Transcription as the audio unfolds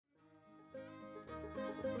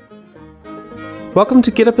Welcome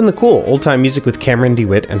to Get Up in the Cool, old-time music with Cameron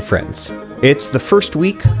DeWitt and friends. It's the first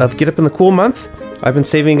week of Get Up in the Cool month. I've been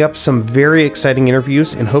saving up some very exciting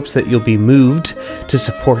interviews in hopes that you'll be moved to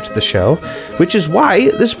support the show, which is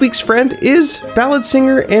why this week's friend is ballad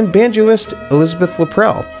singer and banjoist Elizabeth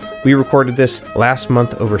Laprelle. We recorded this last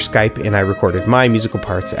month over Skype, and I recorded my musical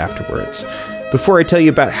parts afterwards. Before I tell you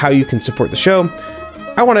about how you can support the show,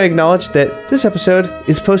 I want to acknowledge that this episode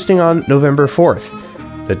is posting on November 4th,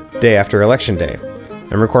 the day after Election Day.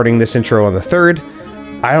 I'm recording this intro on the 3rd.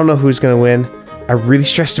 I don't know who's going to win. I'm really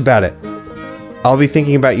stressed about it. I'll be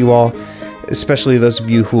thinking about you all, especially those of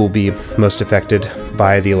you who will be most affected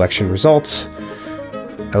by the election results.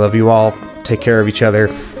 I love you all. Take care of each other.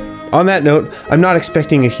 On that note, I'm not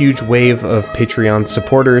expecting a huge wave of Patreon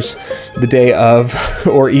supporters the day of,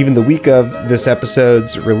 or even the week of this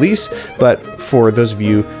episode's release, but for those of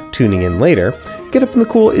you tuning in later, Get Up in the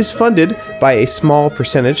Cool is funded by a small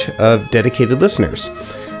percentage of dedicated listeners.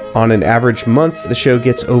 On an average month, the show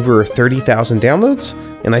gets over 30,000 downloads,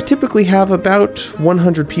 and I typically have about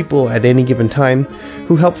 100 people at any given time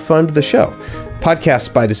who help fund the show.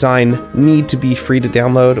 Podcasts by design need to be free to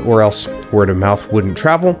download, or else word of mouth wouldn't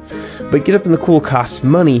travel. But Get Up in the Cool costs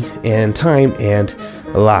money and time and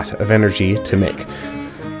a lot of energy to make.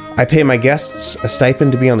 I pay my guests a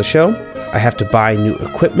stipend to be on the show. I have to buy new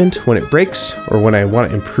equipment when it breaks or when I want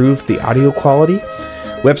to improve the audio quality.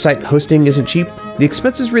 Website hosting isn't cheap. The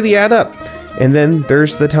expenses really add up. And then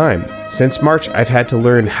there's the time. Since March, I've had to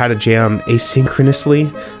learn how to jam asynchronously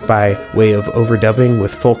by way of overdubbing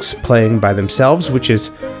with folks playing by themselves, which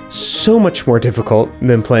is so much more difficult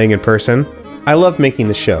than playing in person. I love making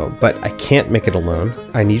the show, but I can't make it alone.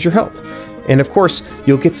 I need your help. And of course,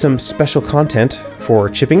 you'll get some special content for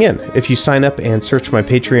chipping in. If you sign up and search my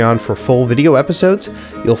Patreon for full video episodes,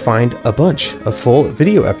 you'll find a bunch of full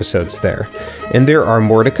video episodes there. And there are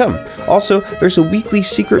more to come. Also, there's a weekly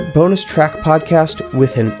secret bonus track podcast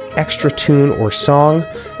with an extra tune or song.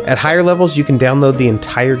 At higher levels, you can download the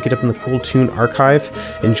entire Get Up in the Cool tune archive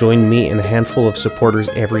and join me and a handful of supporters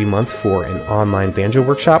every month for an online banjo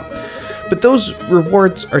workshop. But those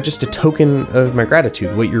rewards are just a token of my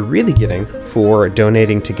gratitude. What you're really getting for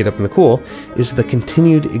donating to Get Up in the Cool is the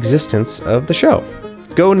continued existence of the show.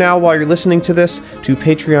 Go now while you're listening to this to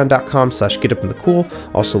patreon.com/getupinthecool,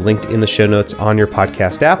 also linked in the show notes on your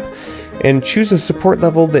podcast app, and choose a support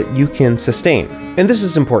level that you can sustain. And this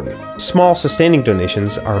is important. Small sustaining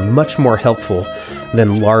donations are much more helpful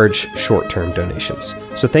than large short-term donations.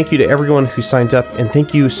 So thank you to everyone who signs up, and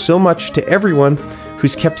thank you so much to everyone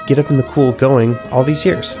who's kept Get Up in the Cool going all these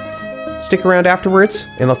years. Stick around afterwards,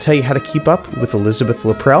 and I'll tell you how to keep up with Elizabeth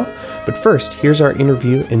Laprelle. But first, here's our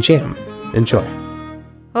interview and jam. Enjoy.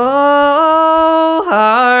 Oh,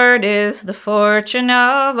 hard is the fortune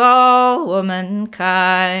of all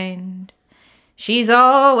womankind. She's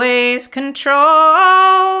always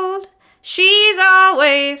controlled. She's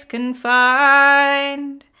always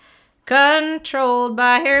confined. Controlled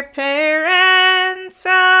by her parents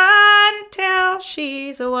until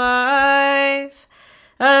she's a wife,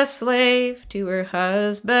 a slave to her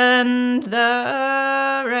husband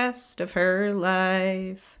the rest of her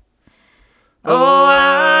life. Oh,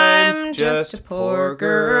 I'm just a poor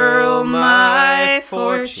girl, my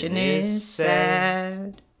fortune is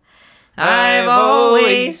sad. I've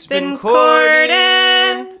always been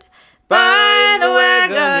courted by the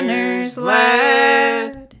wagoner's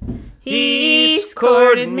lad. He's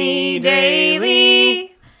courted me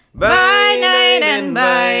daily, by night and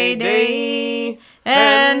by day,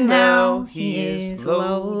 and now he is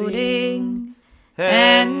loading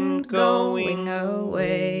and going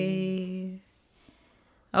away.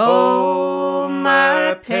 Oh,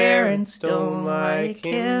 my parents don't like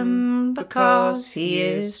him because he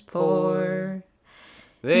is poor.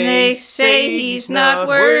 They say he's not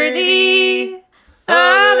worthy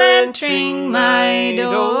of entering my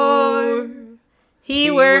door. He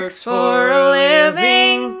works for a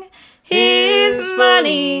living, his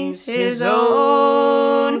money's his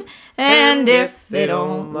own, and if they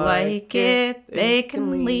don't like it, they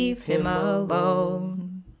can leave him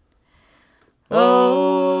alone.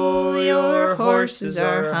 Oh, your horses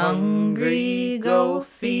are hungry, go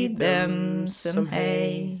feed them some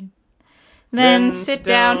hay. Then sit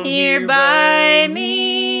down here by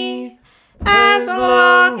me, as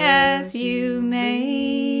long as you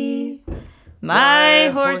may. My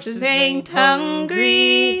horses ain't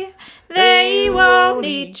hungry, they won't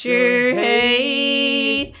eat your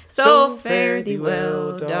hay. So fare thee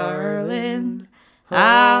well, darling,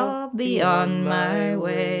 I'll be on my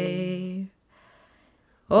way.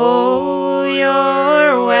 Oh,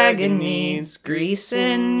 your wagon needs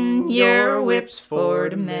greasing, your whip's for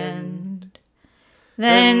to mend.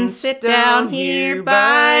 then sit down here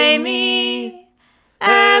by me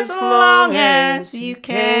as long as you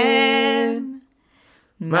can.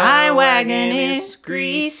 My wagon is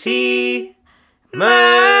greasy,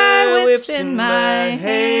 my whip's in my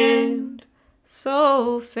hand.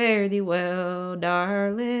 So fare thee well,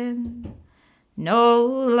 darling, no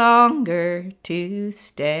longer to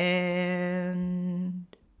stand.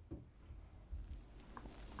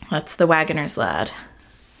 That's the Wagoner's Lad.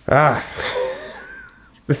 Ah,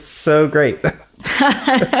 that's so great.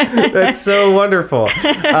 That's so wonderful.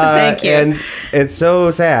 Thank you. And it's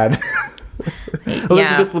so sad.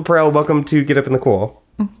 Elizabeth Laprelle, welcome to Get Up in the Cool.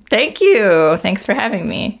 Thank you. Thanks for having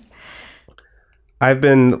me. I've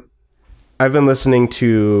been listening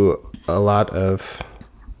to a lot of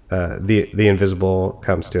the Invisible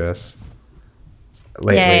Comes to Us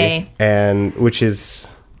lately. Yay. And which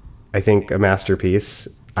is, I think, a masterpiece.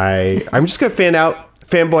 I'm just gonna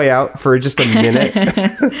fanboy out for just a minute.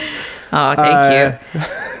 Oh, thank you.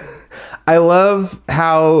 I love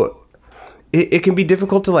how it can be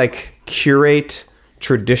difficult to like curate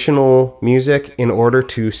traditional music in order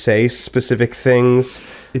to say specific things.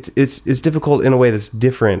 It's difficult in a way that's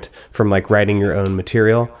different from like writing your own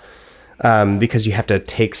material, because you have to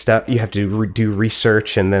take stuff, you have to do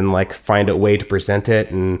research and then like find a way to present it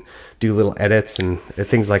and do little edits and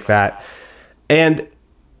things like that. And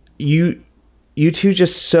you two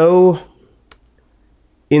just so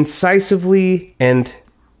incisively and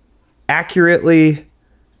accurately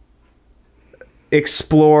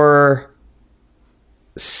explore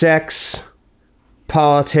sex,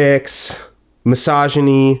 politics,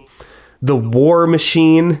 misogyny, the war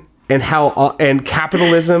machine, and how and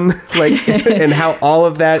capitalism, like, and how all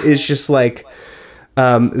of that is just like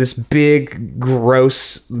this big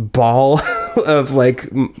gross ball of like,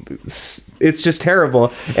 it's just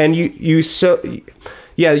terrible. And the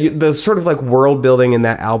sort of like world building in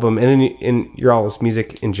that album and in your all's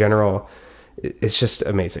music in general, it's just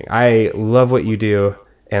amazing. I love what you do,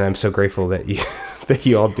 and I'm so grateful that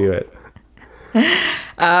you all do it.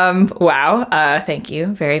 Wow. Thank you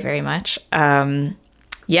very, very much.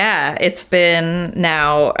 Yeah, it's been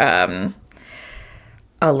now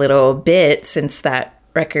a little bit since that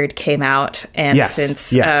record came out, and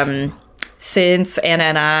since Anna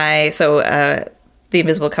and I, so The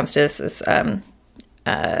Invisible Comes to Us is an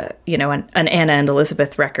Anna and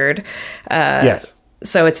Elizabeth record. Yes.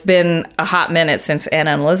 So it's been a hot minute since Anna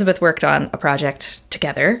and Elizabeth worked on a project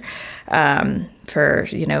together, for,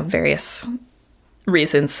 various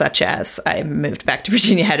reasons, such as I moved back to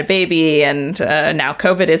Virginia, had a baby, and now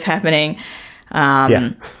COVID is happening.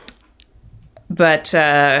 But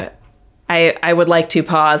I would like to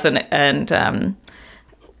pause and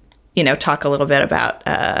talk a little bit about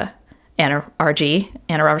Anna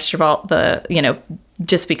Roberts Trevalt,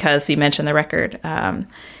 just because you mentioned the record,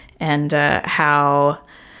 and how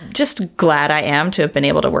just glad I am to have been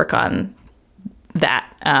able to work on that,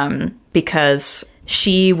 because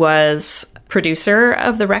she was producer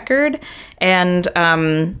of the record, and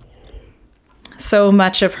so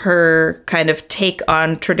much of her kind of take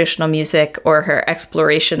on traditional music, or her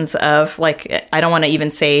explorations of, like, I don't want to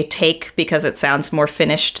even say take because it sounds more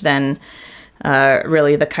finished than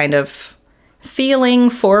really the kind of feeling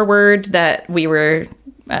forward that we were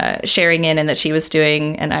sharing in, and that she was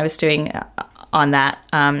doing and I was doing on that,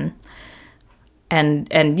 and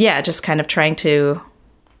just kind of trying to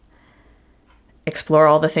explore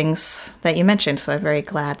all the things that you mentioned. So I'm very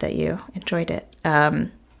glad that you enjoyed it. I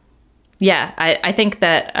think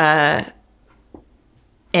that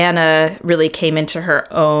Anna really came into her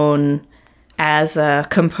own as a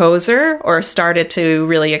composer, or started to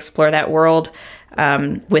really explore that world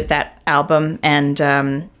with that album.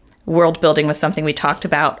 And world building was something we talked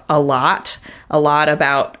about a lot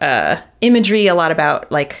about imagery, a lot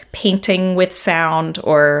about like painting with sound,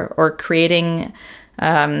 or creating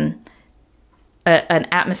an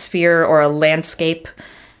atmosphere or a landscape.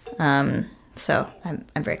 So I'm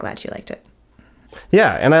very glad you liked it.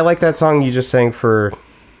 Yeah, and I like that song you just sang for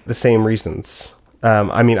the same reasons.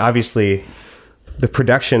 Obviously, the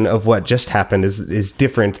production of what just happened is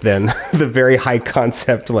different than the very high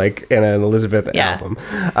concept like Anna and Elizabeth album.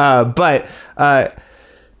 But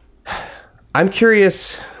I'm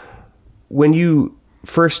curious, when you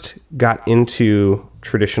first got into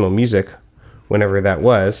traditional music, whenever that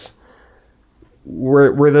was,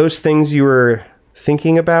 were those things you were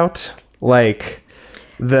thinking about, like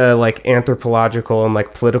the like anthropological and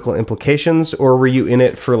like political implications, or were you in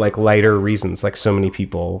it for like lighter reasons, like so many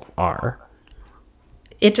people are?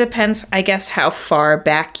 it depends, I guess, how far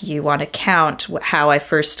back you want to count how I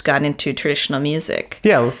first got into traditional music.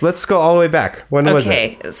 Yeah, let's go all the way back. When was it?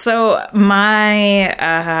 Okay, so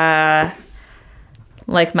my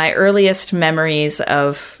my earliest memories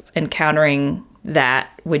of encountering that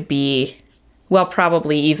would be, well,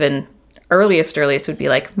 probably even earliest would be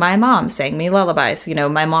like my mom sang me lullabies. You know,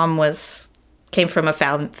 my mom came from a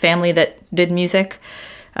family that did music,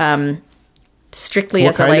 strictly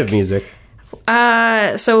as a What kind of music?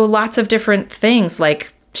 So lots of different things.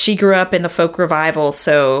 Like, she grew up in the folk revival,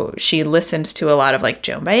 so she listened to a lot of like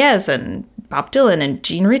Joan Baez and Bob Dylan and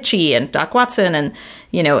Gene Ritchie and Doc Watson, and,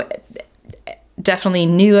 you know, definitely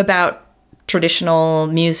knew about traditional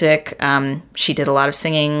music. She did a lot of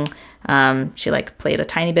singing. She like played a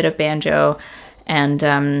tiny bit of banjo,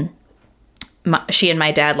 and she and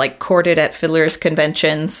my dad like courted at fiddlers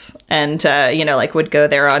conventions, and you know, like would go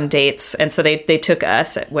there on dates. And so they took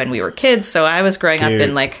us when we were kids. So I was growing up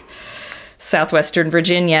in like southwestern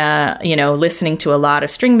Virginia, you know, listening to a lot of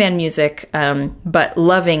string band music, but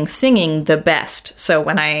loving singing the best. So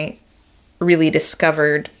when I really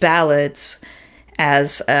discovered ballads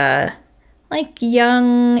as a like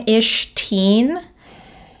young-ish teen,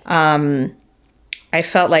 I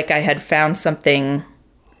felt like I had found something,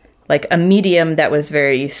 like a medium that was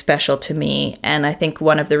very special to me. And I think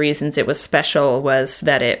one of the reasons it was special was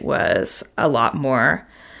that it was a lot more,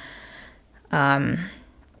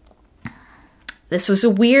 this is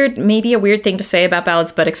maybe a weird thing to say about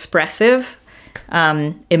ballads, but expressive,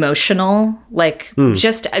 emotional, like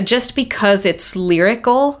just because it's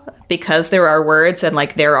lyrical, because there are words and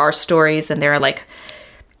like there are stories and there are like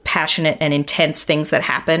passionate and intense things that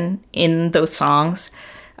happen in those songs.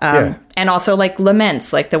 And also like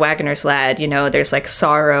laments, like the Wagoner's Lad, you know, there's like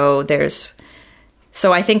sorrow,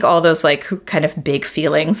 so I think all those like kind of big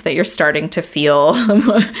feelings that you're starting to feel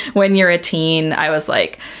when you're a teen, I was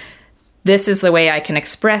like, this is the way I can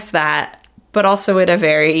express that, but also in a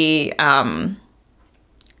very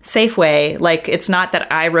safe way. Like, it's not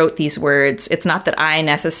that I wrote these words. It's not that I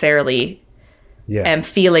necessarily am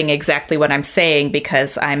feeling exactly what I'm saying,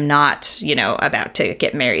 because I'm not, you know, about to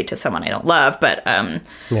get married to someone I don't love, but,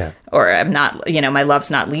 or I'm not, you know, my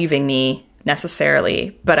love's not leaving me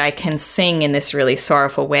necessarily, but I can sing in this really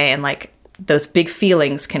sorrowful way. And like those big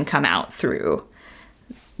feelings can come out through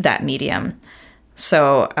that medium.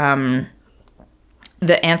 So,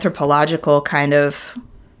 the anthropological kind of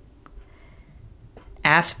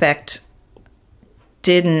aspect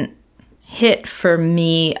didn't hit for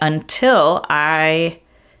me until I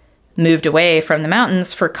moved away from the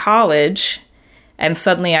mountains for college, and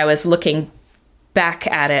suddenly I was looking back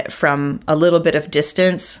at it from a little bit of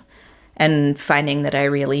distance and finding that I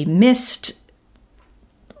really missed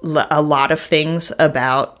a lot of things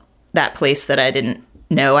about that place that I didn't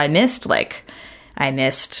know I missed. Like, I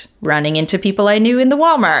missed running into people I knew in the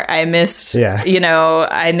Walmart. I missed, you know,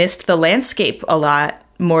 I missed the landscape a lot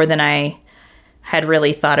more than I had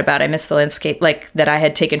really thought about. I missed the landscape, like, that I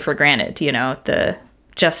had taken for granted, you know,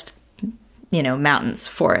 mountains,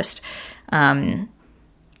 forest. And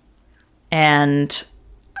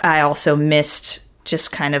I also missed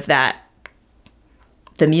just kind of the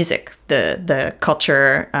music, the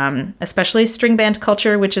culture, especially string band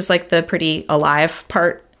culture, which is like the pretty alive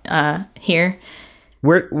part here.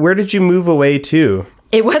 Where did you move away to?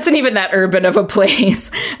 It wasn't even that urban of a place.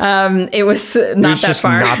 It was not that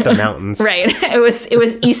far. Not the mountains. Right. It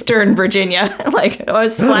was Eastern Virginia. Like, it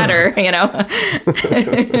was flatter, you know.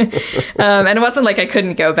 And it wasn't like I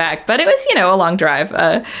couldn't go back, but it was, you know, a long drive.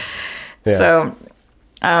 So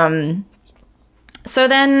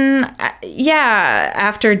then,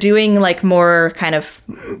 after doing like more kind of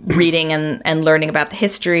reading and learning about the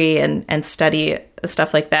history and study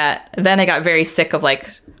stuff like that, then I got very sick of like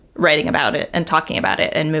writing about it and talking about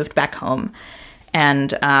it, and moved back home.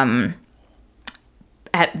 And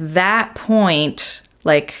at that point,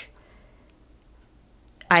 like,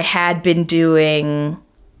 I had been doing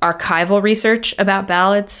archival research about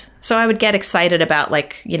ballads. So I would get excited about,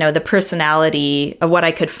 like, you know, the personality of what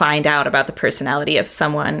I could find out about the personality of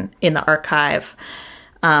someone in the archive.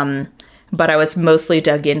 But I was mostly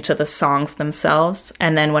dug into the songs themselves.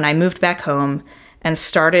 And then when I moved back home and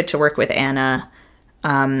started to work with Anna,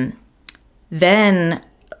 then,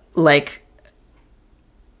 like,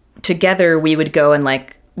 together we would go and,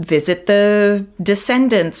 like, visit the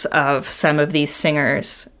descendants of some of these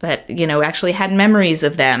singers that, you know, actually had memories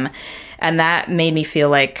of them. And that made me feel,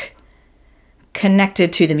 like,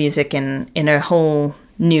 connected to the music in a whole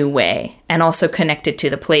new way, and also connected to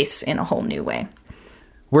the place in a whole new way.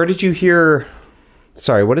 Where did you hear...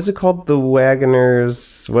 Sorry, what is it called? The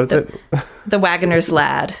Wagoner's... What is it? The Wagoner's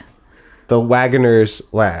Lad. the Wagoner's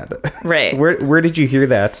Lad. Right. Where did you hear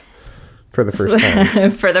that for the first time?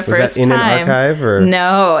 For the Was first that in time. an archive? Or?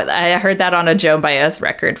 No, I heard that on a Joan Baez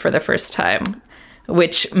record for the first time,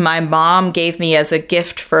 which my mom gave me as a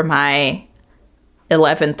gift for my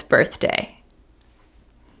 11th birthday.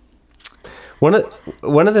 One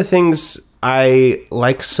of the things I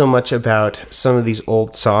like so much about some of these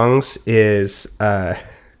old songs is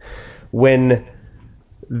when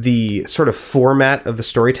the sort of format of the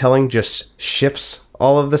storytelling just shifts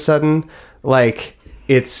all of a sudden. Like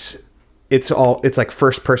it's like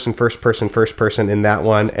first person in that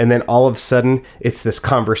one, and then all of a sudden it's this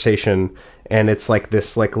conversation, and it's like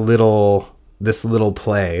this little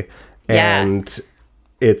play, and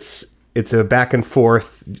it's a back and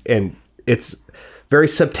forth, and it's very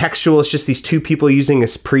subtextual. It's just these two people using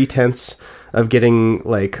this pretense of getting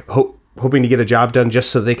like hoping to get a job done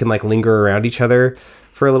just so they can like linger around each other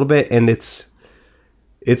for a little bit, and it's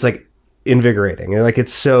like invigorating, and like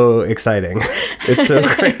it's so exciting. It's so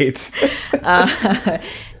great.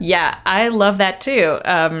 Yeah, I love that too.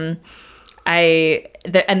 And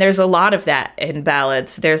there's a lot of that in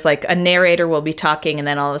ballads. There's like a narrator will be talking, and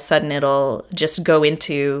then all of a sudden it'll just go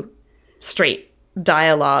into straight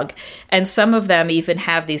dialogue, and some of them even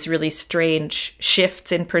have these really strange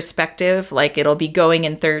shifts in perspective. Like it'll be going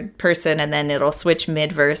in third person, and then it'll switch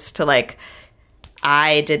mid-verse to like,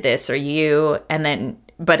 I did this or you, and then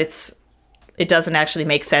but it doesn't actually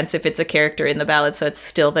make sense if it's a character in the ballad, so it's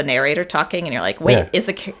still the narrator talking, and you're like, wait, is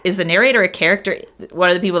the narrator a character, one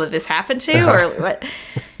of the people that this happened to, or what?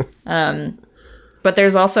 But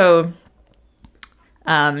there's also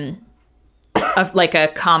like a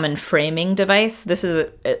common framing device. This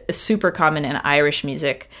is a super common in Irish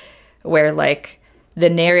music, where like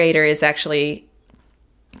the narrator is actually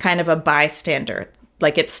kind of a bystander.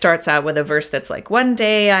 Like it starts out with a verse that's like, one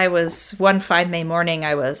fine May morning,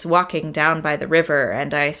 I was walking down by the river,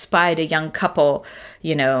 and I spied a young couple,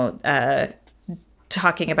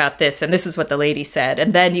 talking about this, and this is what the lady said.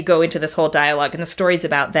 And then you go into this whole dialogue, and the story's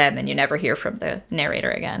about them, and you never hear from the narrator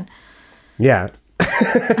again. Yeah.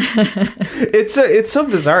 It's so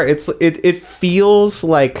bizarre. It feels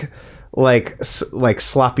like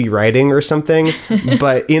sloppy writing or something,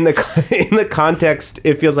 but in the context,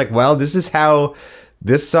 it feels like, well, this is how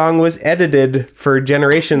this song was edited for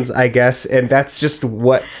generations, I guess, and that's just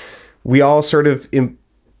what we all sort of,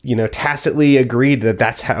 tacitly agreed that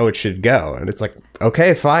that's how it should go, and it's like,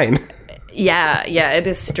 okay, fine. Yeah, it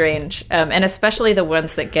is strange, and especially the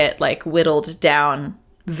ones that get like whittled down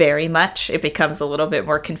very much. It becomes a little bit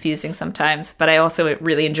more confusing sometimes, but I also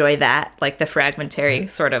really enjoy that, like the fragmentary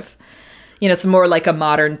sort of, it's more like a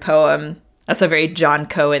modern poem. That's a very John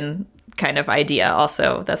Cohen kind of idea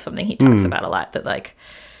also. That's something he talks about a lot, that like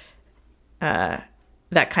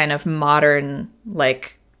that kind of modern,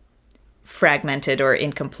 like fragmented or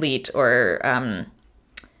incomplete or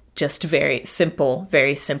just very simple,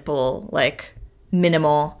 like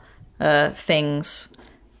minimal things,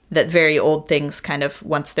 that very old things kind of,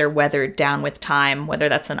 once they're weathered down with time, whether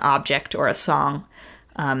that's an object or a song,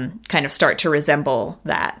 kind of start to resemble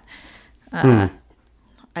that. I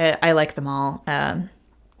like them all.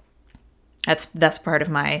 That's part of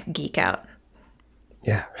my geek out.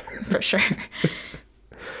 Yeah. For sure.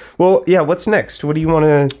 Well, yeah, what's next? What do you want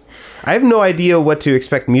to... I have no idea what to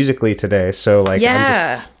expect musically today, so like, I'm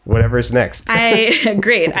just whatever's next. Great.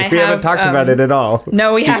 We haven't talked about it at all.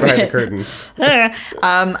 No, we haven't. Behind the curtain.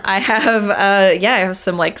 I have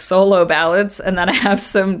some like solo ballads, and then I have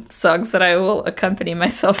some songs that I will accompany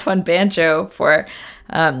myself on banjo for.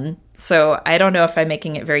 So I don't know if I'm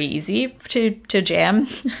making it very easy to jam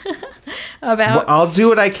about. Well, I'll do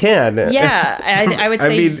what I can. Yeah, I would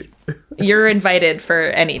say you're invited for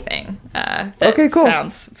anything that okay, cool.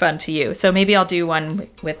 sounds fun to you. So maybe I'll do one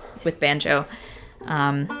with banjo.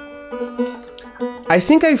 I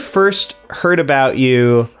think I first heard about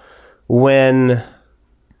you when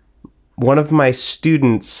one of my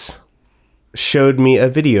students showed me a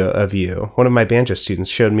video of you. One of my banjo students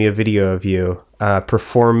showed me a video of you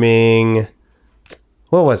performing.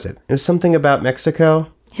 What was it? It was something about Mexico.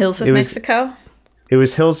 Hills of Mexico? It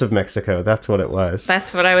was Hills of Mexico. That's what it was.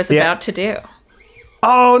 That's what I was about to do.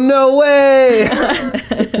 Oh, no way!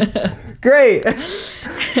 Great.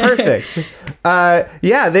 Perfect.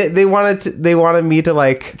 They wanted me to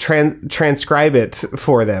like transcribe it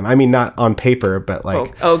for them. I mean, not on paper, but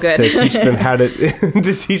like good. to teach them how to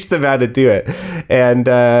do it. And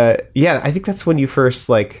I think that's when you first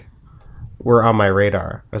like were on my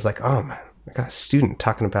radar. I was like, oh man, I got a student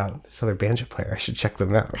talking about this other banjo player. I should check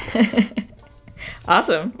them out.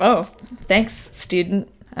 Awesome. Oh, thanks,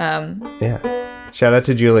 student. Yeah. Shout out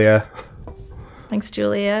to Julia. Thanks,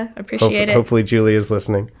 Julia. Appreciate it. Hopefully Julia's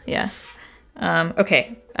listening. Yeah.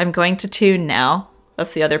 Okay, I'm going to tune now.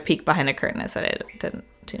 That's the other peek behind the curtain. I said I didn't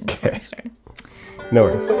tune before I started. No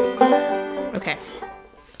worries. Okay.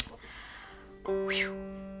 Whew.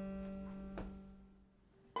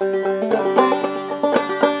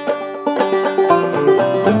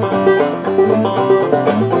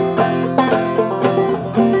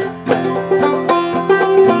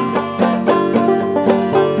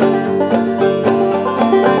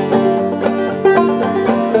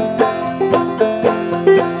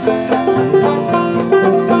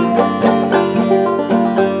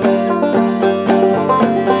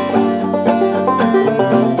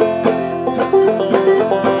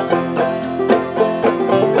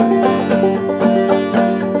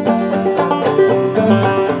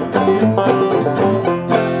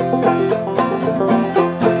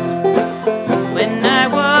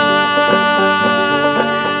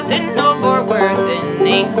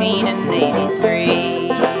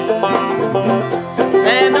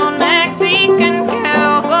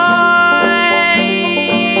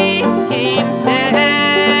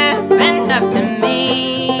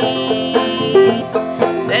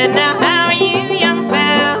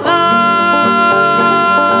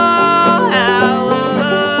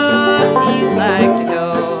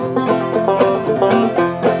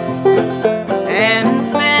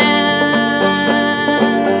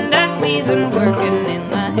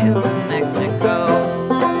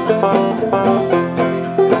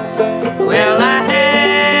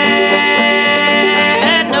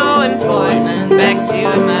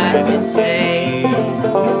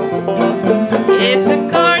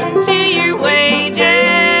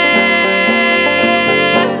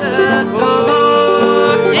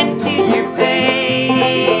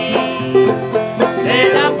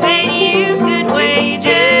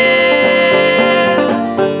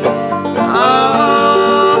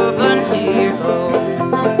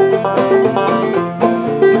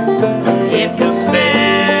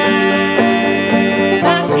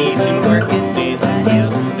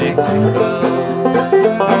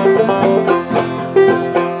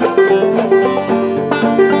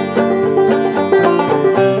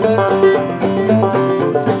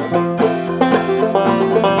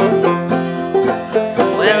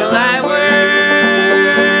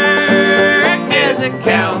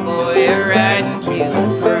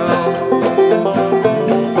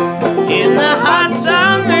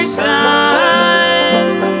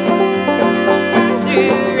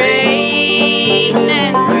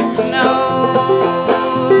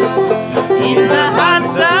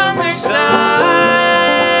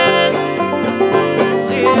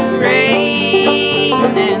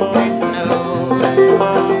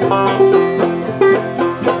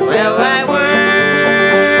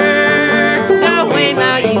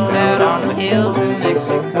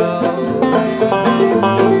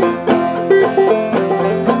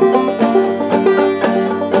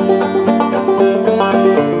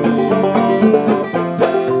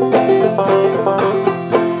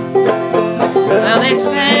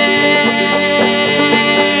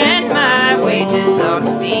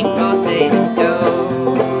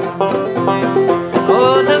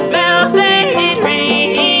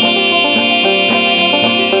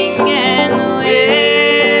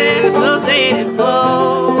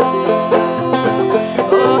 Blow.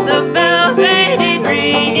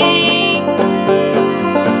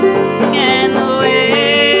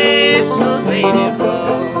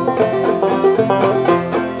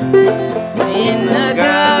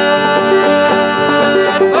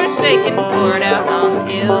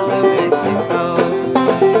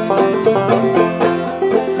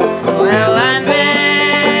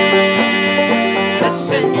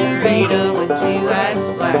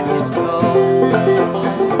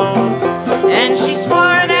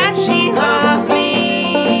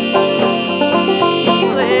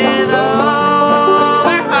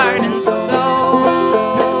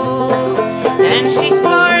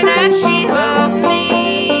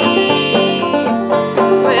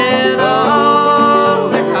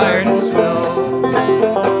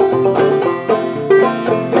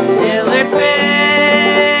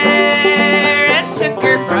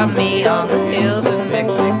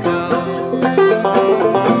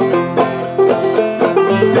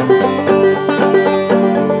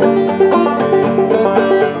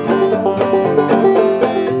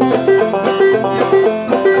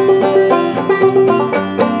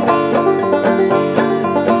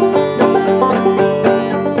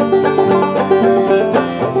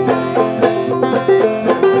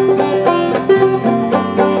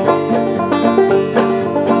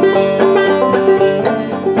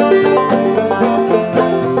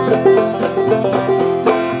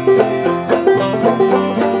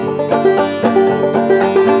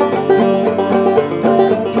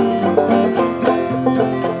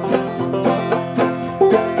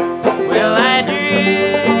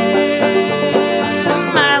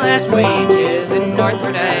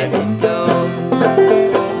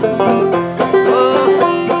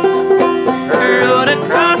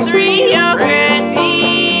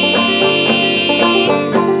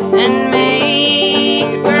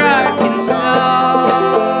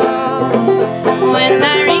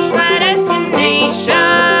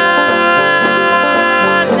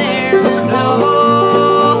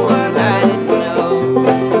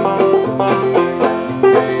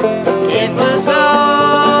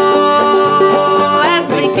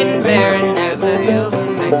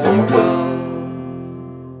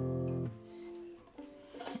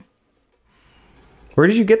 Where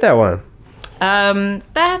did you get that one?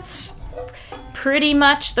 That's pretty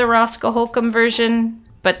much the Roscoe Holcomb version,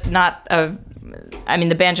 but not I mean,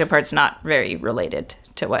 the banjo part's not very related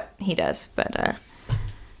to what he does, but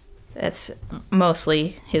it's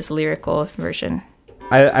mostly his lyrical version.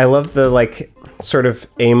 I love the like sort of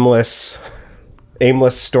aimless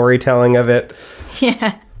storytelling of it.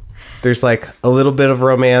 Yeah. There's like a little bit of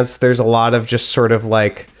romance. There's a lot of just sort of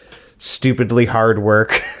like stupidly hard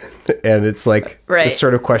work. And it's like this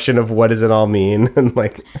sort of question of what does it all mean? And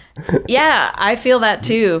like, yeah, I feel that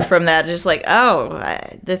too from that. Just like,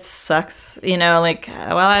 this sucks. You know, like,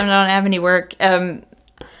 well, I don't have any work.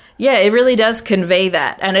 Yeah, it really does convey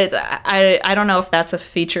that. And I don't know if that's a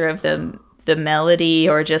feature of the melody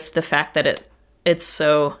or just the fact that it's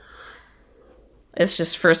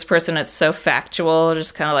just first person. It's so factual,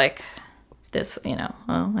 just kind of like this, you know,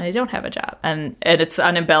 well, I don't have a job. And it's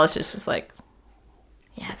unembellished. It's just like,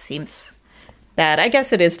 yeah, it seems bad. I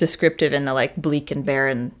guess it is descriptive in the like bleak and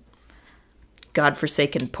barren,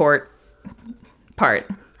 godforsaken port part.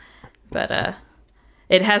 But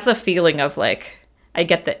it has the feeling of like, I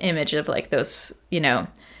get the image of like those, you know,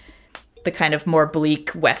 the kind of more bleak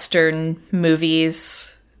Western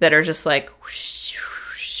movies that are just like, whoosh,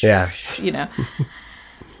 whoosh, yeah, you know.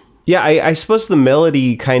 Yeah, I suppose the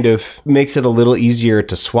melody kind of makes it a little easier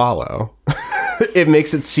to swallow. It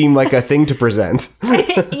makes it seem like a thing to present.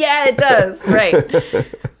 Yeah, it does. Right.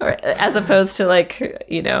 Or, as opposed to like,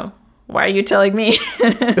 you know, why are you telling me?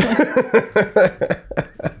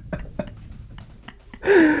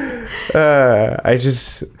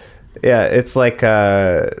 It's like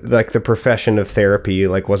the profession of therapy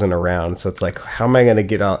like wasn't around. So it's like, how am I going to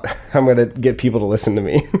get out? I'm going to get people to listen to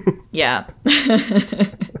me. Yeah.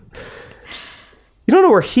 You don't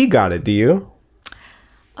know where he got it, do you?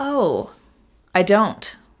 Oh, I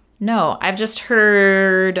don't. No, I've just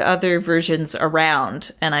heard other versions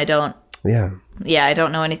around, and I don't. Yeah. Yeah, I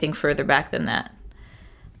don't know anything further back than that.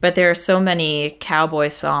 But there are so many cowboy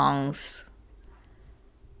songs,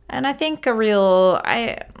 and I think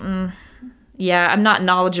I'm not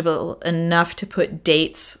knowledgeable enough to put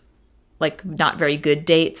dates, like not very good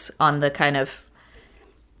dates, on the kind of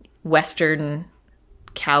Western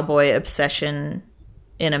cowboy obsession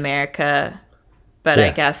in America. But yeah.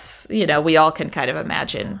 I guess, you know, we all can kind of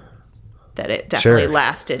imagine that it definitely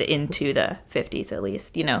lasted into the 50s at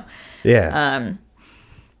least, you know. Yeah.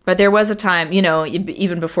 But there was a time, you know,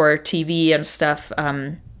 even before TV and stuff,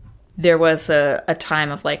 there was a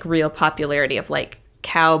time of like real popularity of like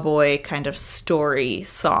cowboy kind of story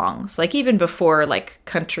songs, like even before like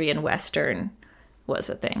country and Western was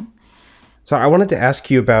a thing. So I wanted to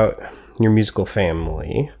ask you about your musical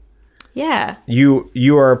family. Yeah.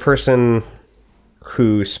 You are a person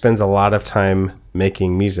who spends a lot of time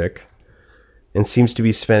making music and seems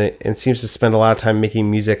to spend a lot of time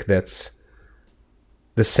making music that's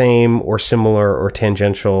the same or similar or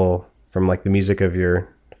tangential from like the music of your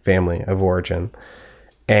family of origin.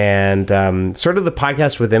 And sort of the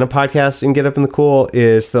podcast within a podcast in Get Up in the Cool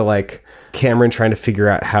is the like Cameron trying to figure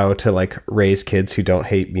out how to like raise kids who don't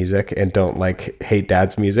hate music and don't like hate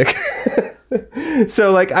dad's music.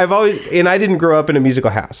 So like I didn't grow up in a musical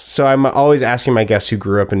house. So I'm always asking my guests who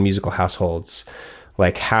grew up in musical households,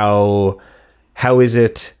 like how is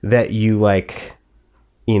it that you like,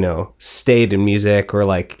 you know, stayed in music or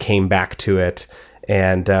like came back to it?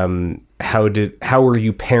 And how were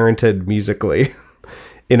you parented musically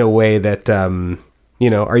in a way that, you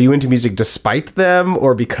know, are you into music despite them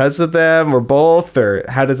or because of them or both, or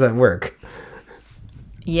how does that work?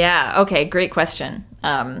 Yeah. Okay. Great question.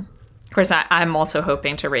 Of course, I'm also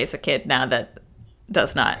hoping to raise a kid now that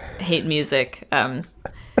does not hate music.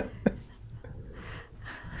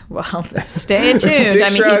 Well, stay tuned. I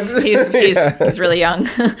mean, he's really young.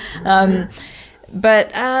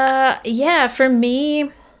 But yeah, for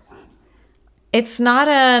me, it's not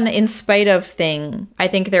an in spite of thing. I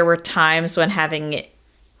think there were times when having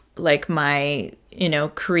like my, you know,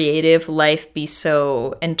 creative life be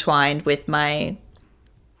so entwined with my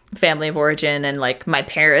family of origin and like my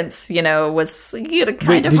parents, you know, was, you know,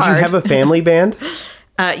 kind of hard. Did you have a family band?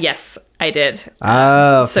 Yes, I did.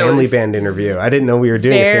 Family band interview. I didn't know we were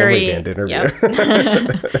doing a family band interview.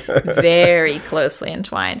 Yep. Very closely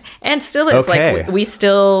entwined. And still it's like we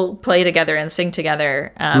still play together and sing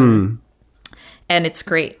together. And it's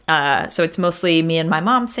great. So it's mostly me and my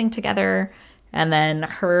mom sing together. And then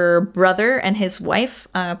her brother and his wife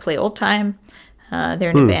play old time.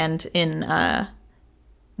 They're in a band in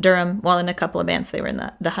Durham. Well, in a couple of bands. They were in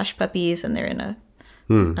the Hush Puppies, and they're in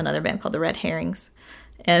another band called the Red Herrings.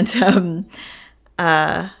 And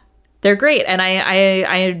they're great. And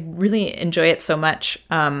I really enjoy it so much.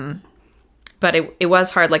 but it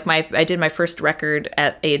was hard. Like I did my first record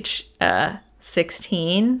at age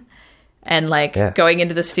 16, and like going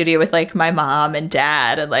into the studio with like my mom and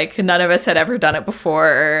dad, and like none of us had ever done it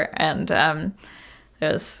before, and it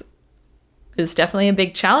was definitely a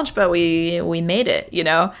big challenge, but we made it, you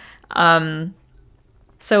know.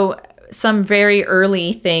 So some very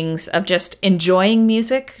early things of just enjoying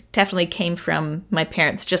music definitely came from my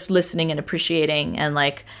parents, just listening and appreciating, and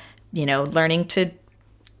like, you know, learning to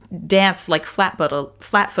dance like flatfoot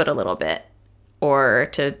a little bit, or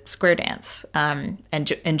to square dance,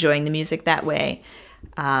 and enjoying the music that way.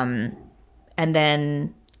 And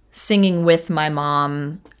then singing with my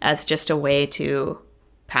mom as just a way to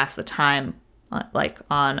pass the time, like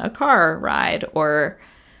on a car ride or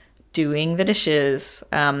doing the dishes.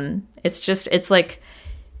 It's like,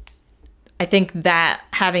 I think that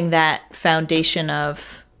having that foundation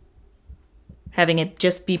of having it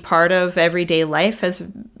just be part of everyday life has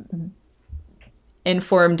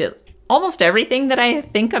informed almost everything that I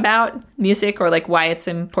think about music, or like why it's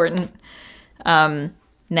important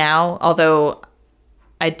now, although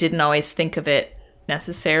I didn't always think of it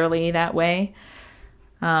necessarily that way.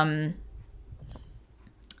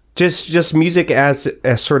 Just music as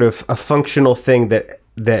a sort of a functional thing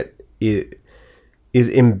that is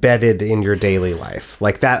embedded in your daily life,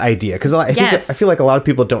 like that idea. Because I feel like a lot of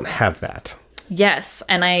people don't have that. Yes,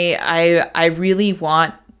 and I really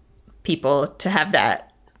want people to have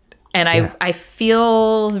that, and I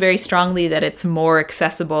feel very strongly that it's more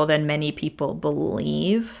accessible than many people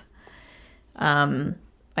believe.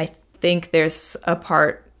 I think there's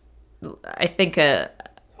a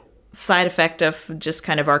side effect of just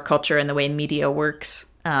kind of our culture and the way media works,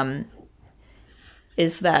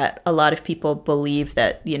 is that a lot of people believe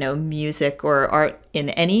that, you know, music or art in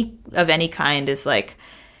any kind is like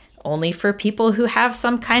only for people who have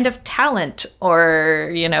some kind of talent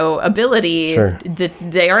or, you know, ability that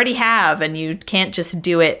they already have, and you can't just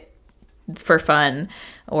do it for fun,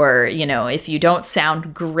 or, you know, if you don't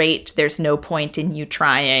sound great, there's no point in you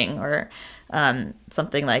trying, or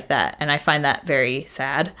something like that. And I find that very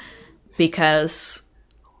sad, because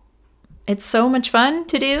it's so much fun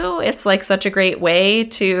to do. It's like such a great way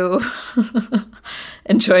to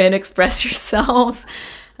enjoy and express yourself.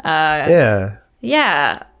 Yeah.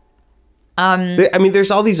 I mean,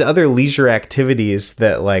 there's all these other leisure activities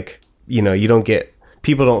that, like, you know,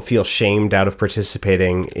 people don't feel shamed out of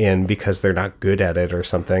participating in because they're not good at it or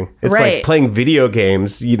something. It's like playing video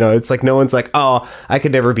games, you know, it's like no one's like, oh, I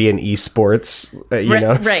could never be an esports,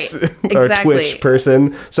 or Twitch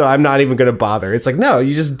person, so I'm not even going to bother. It's like, no,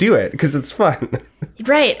 you just do it because it's fun.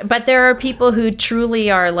 Right. But there are people who truly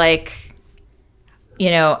are like, you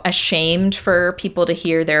know, ashamed for people to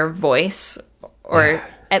hear their voice, or...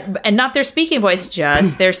 And not their speaking voice,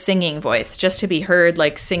 just their singing voice. Just to be heard,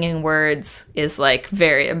 like, singing words is, like,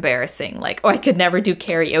 very embarrassing. Like, oh, I could never do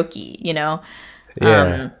karaoke, you know?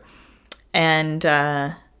 Yeah.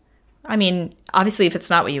 I mean, obviously, if it's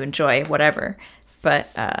not what you enjoy, whatever. But,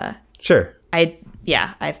 sure. I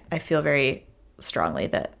feel very strongly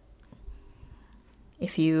that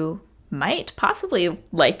if you might possibly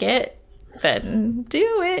like it, then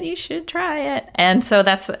do it. You should try it. And so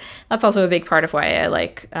that's also a big part of why I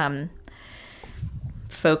like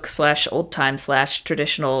folk / old time /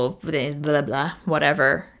 traditional blah, blah, blah,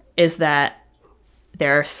 whatever, is that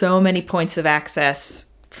there are so many points of access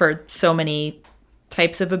for so many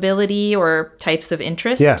types of ability or types of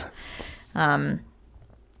interest. Yeah. I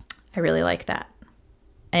really like that.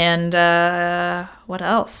 And what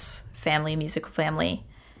else? Musical family.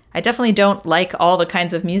 I definitely don't like all the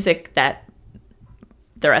kinds of music that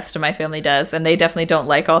the rest of my family does, and they definitely don't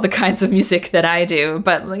like all the kinds of music that I do.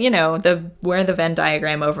 But, you know, where the Venn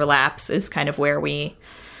diagram overlaps is kind of where we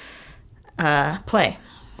play.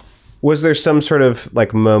 Was there some sort of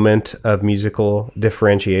like moment of musical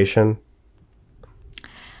differentiation?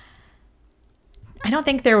 I don't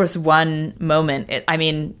think there was one moment.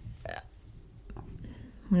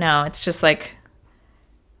 No, it's just like,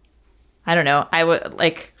 I don't know. I would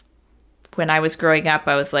like, when I was growing up,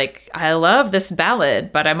 I was like, I love this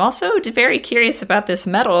ballad, but I'm also very curious about this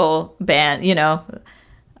metal band, you know,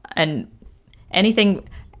 and anything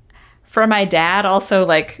for my dad. Also,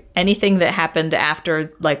 like, anything that happened after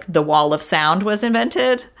like the wall of sound was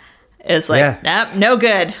invented is like, no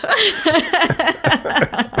good. So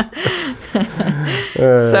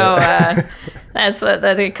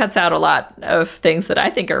that it cuts out a lot of things that I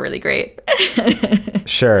think are really great.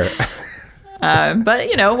 Sure. But,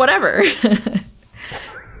 you know, whatever.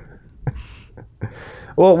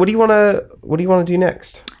 Well, what do you want to do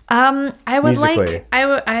next? I would musically?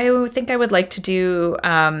 I think I would like to do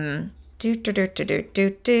I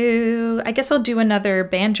guess I'll do another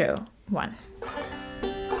banjo one.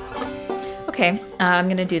 Okay, I'm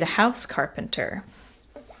going to do The House Carpenter.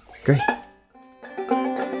 Great.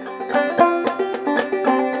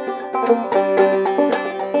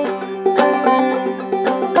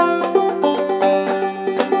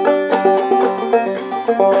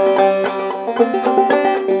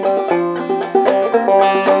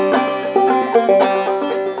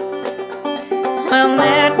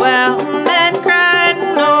 Well met, cried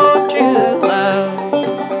no true love.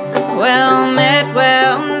 Well met,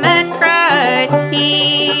 cried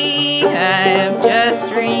he. I have just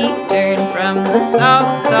returned from the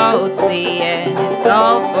salt, salt sea, and it's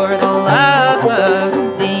all for the love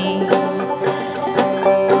of thee.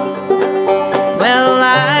 Well,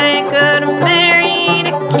 I could have married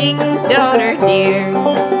a king's daughter dear,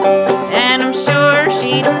 and I'm sure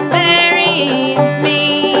she'd have married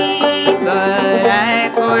me, but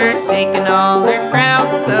I've forsaken all her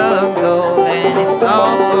crowns of gold, and it's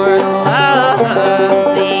all for the love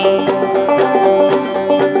of thee.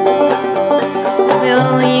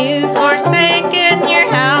 Will you forsaken your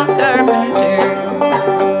house, carpenter,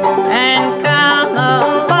 and come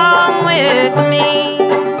along with me?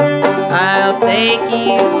 I'll take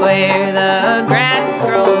you where the grass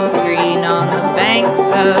grows green on the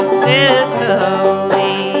banks of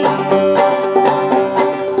Sicily.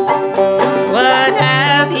 What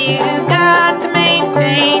have you got to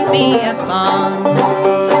maintain me upon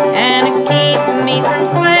and to keep me from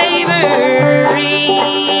slavery?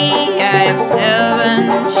 I have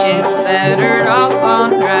 7 ships that are all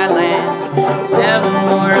on dry land, 7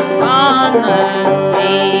 more upon the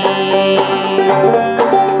sea.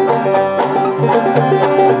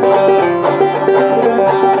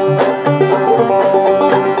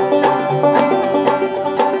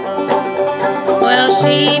 Well,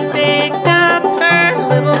 she picked up her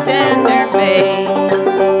little tender babe,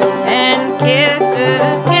 and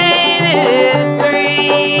kisses gave it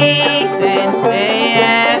 3, saying, stay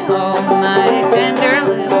at home, my tender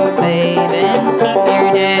little babe, and keep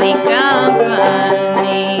your daddy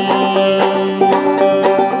company.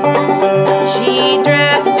 She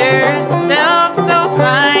dressed herself so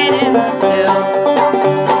fine in the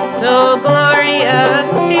silk, so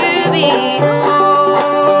glorious to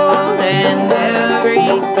behold, and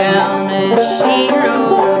every town as she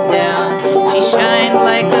rode down, she shined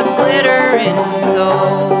like the glitter in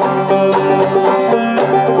gold.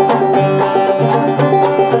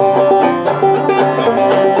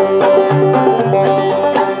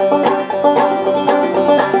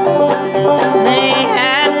 They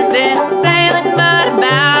hadn't been sailing but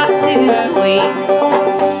about 2 weeks,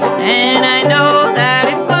 and I know that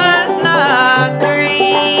it was not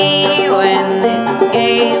 3 when this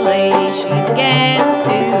gay lady, she began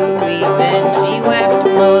to weep, and she wept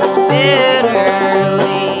most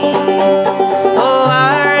bitterly. Oh,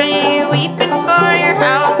 are you weeping for your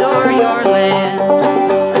house or your land?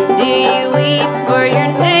 Do you weep for your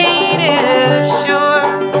native shore?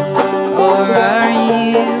 Or are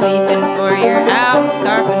you weeping for your house,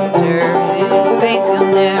 carpenter, whose face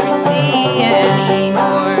you'll never see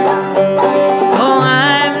anymore? Oh,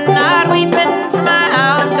 I'm not weeping for my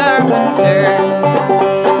house, carpenter,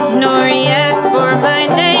 nor yet for my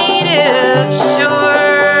native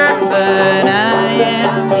shore, but I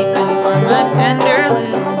am weeping for my tender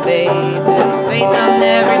little babe, whose face I'll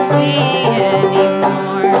never see anymore.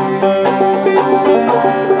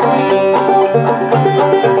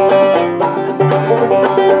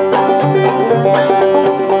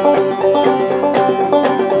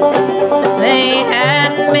 They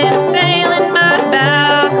hadn't been sailing but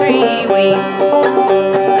about 3 weeks.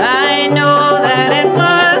 I know that it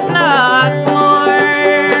was not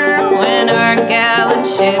more when our gallant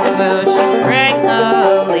ship, well, she sprang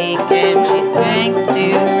a leak and she sank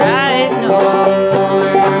to rise no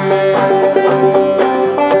more.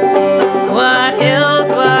 What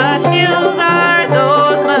hills are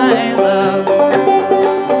those, my love,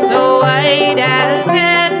 so white as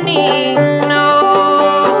any snow?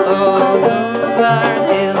 Oh, those are the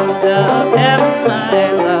hills of heaven,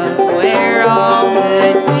 my love, where all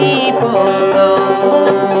good people go.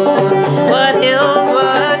 What hills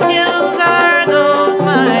are those,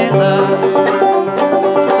 my love,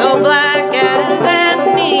 so black as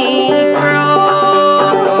any crow?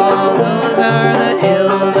 Oh, those are the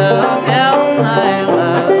hills of hell, my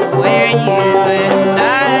love, where you and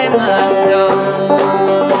I must go.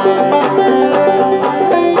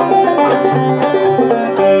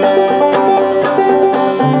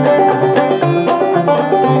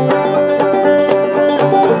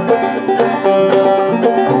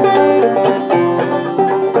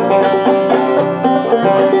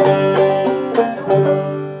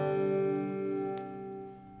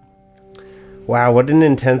 Wow, what an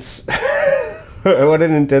intense what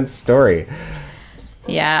an intense story.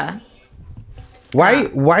 Yeah.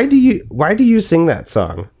 Why do you sing that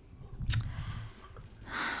song?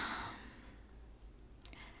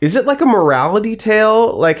 Is it like a morality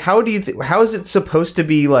tale? Like, how is it supposed to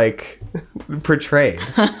be like portrayed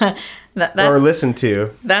or listened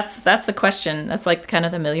to? That's the question. That's like kind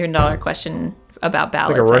of the $1 million question about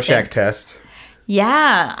ballads. It's like a Rorschach test.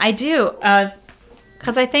 Yeah, I do.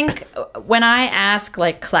 Because I think when I ask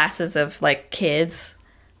like classes of like kids,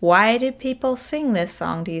 why did people sing this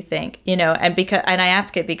song, do you think? And I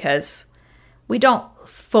ask it because we don't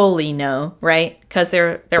fully know, right? Because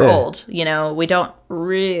they're old, we don't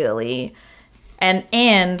really, and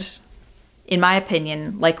in my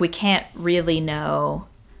opinion, like we can't really know.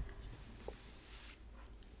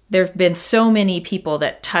 There've been so many people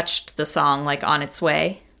that touched the song like on its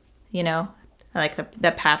way, like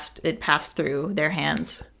that passed through their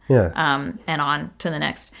hands, and on to the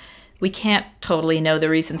next. We can't totally know the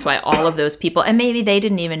reasons why all of those people, and maybe they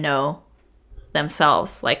didn't even know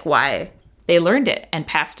themselves, like why they learned it and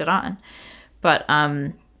passed it on. But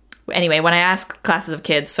anyway, when I ask classes of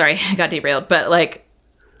kids, sorry, I got derailed, but like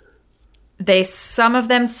some of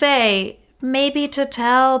them say maybe to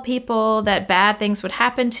tell people that bad things would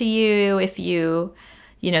happen to you if you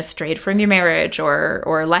strayed from your marriage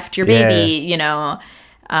or left your baby,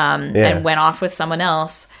 and went off with someone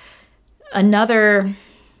else.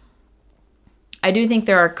 I do think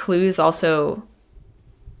there are clues also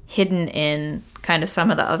hidden in kind of some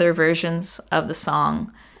of the other versions of the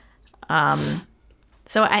song.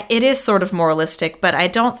 So it is sort of moralistic, but I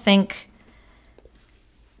don't think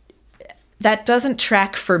that doesn't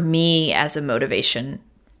track for me as a motivation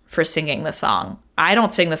for singing the song. I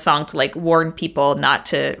don't sing the song to like warn people not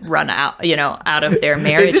to run out, out of their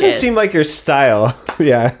marriages. It didn't seem like your style.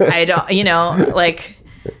 Yeah. I don't, like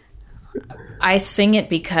I sing it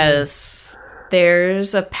because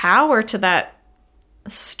there's a power to that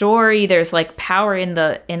story. There's like power in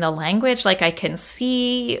the language. Like I can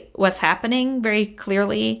see what's happening very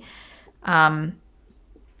clearly. And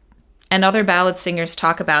other ballad singers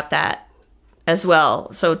talk about that as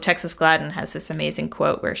well. So Texas Gladden has this amazing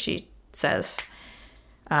quote where she says,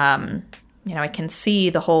 I can see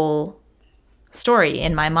the whole story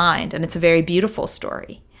in my mind, and it's a very beautiful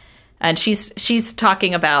story. And she's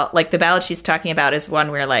talking about, like, the ballad she's talking about is one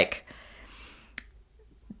where, like,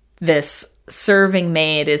 this serving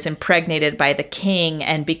maid is impregnated by the king,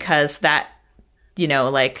 and because that,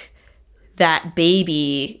 that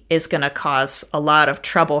baby is going to cause a lot of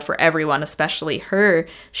trouble for everyone, especially her,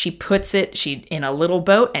 she puts it in a little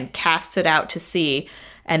boat and casts it out to sea.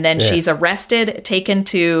 And then she's arrested, taken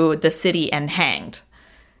to the city, and hanged.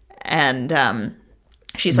 And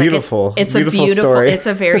she's beautiful. Like, it's beautiful a beautiful story. It's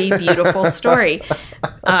a very beautiful story.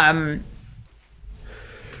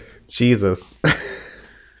 Jesus.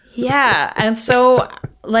 Yeah. And so,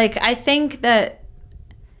 like, I think that,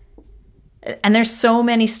 and there's so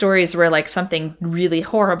many stories where, like, something really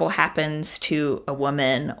horrible happens to a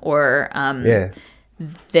woman, or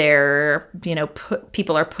they're,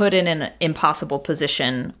 people are put in an impossible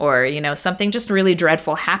position, or, something just really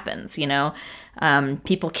dreadful happens,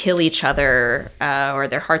 people kill each other, or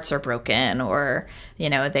their hearts are broken, or,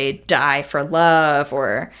 they die for love,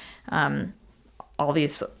 or all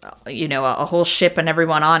these, a whole ship and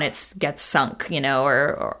everyone on it gets sunk,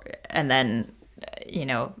 or and then,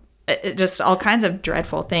 just all kinds of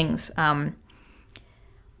dreadful things.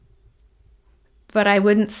 But I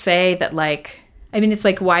wouldn't say that, like, it's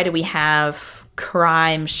like, why do we have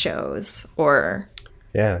crime shows or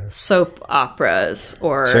soap operas,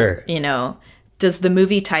 or, does the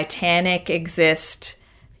movie Titanic exist,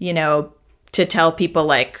 to tell people,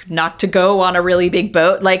 like, not to go on a really big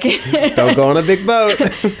boat, like don't go on a big boat,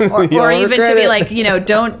 or even to be like,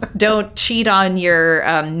 don't cheat on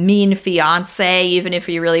your mean fiance, even if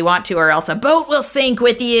you really want to, or else a boat will sink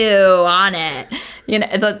with you on it.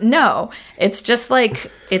 No, it's just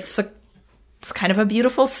like, it's kind of a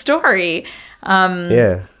beautiful story.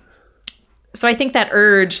 So I think that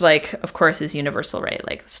urge, like, of course, is universal, right?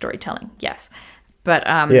 Like storytelling, yes. But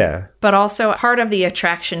but also part of the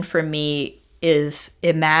attraction for me is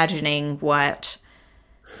imagining what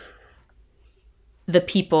the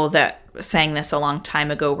people that sang this a long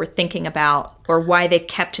time ago were thinking about, or why they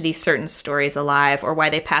kept these certain stories alive, or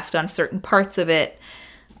why they passed on certain parts of it,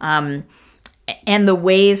 and the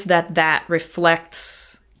ways that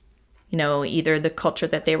reflects, either the culture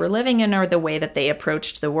that they were living in, or the way that they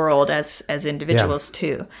approached the world as individuals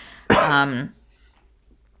too.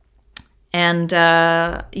 And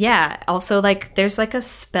also, like, there's like a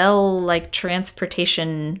spell, like,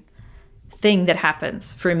 transportation thing that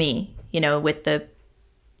happens for me, with the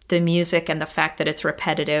music and the fact that it's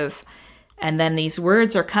repetitive. And then these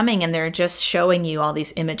words are coming and they're just showing you all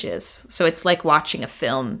these images. So it's like watching a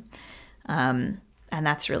film. And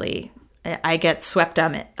that's really, I get swept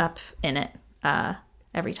up in it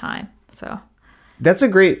every time. So that's a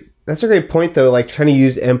great point, though, like trying to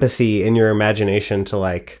use empathy in your imagination to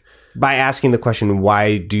like, by asking the question,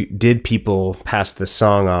 why did people pass this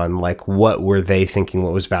song on? Like, what were they thinking?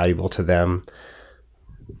 What was valuable to them?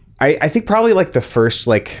 I think probably like the first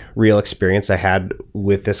like real experience I had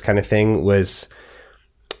with this kind of thing was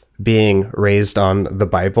being raised on the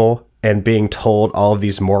Bible and being told all of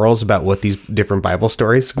these morals about what these different Bible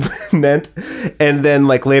stories meant. And then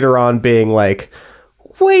like later on being like,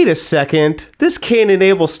 wait a second, this Cain and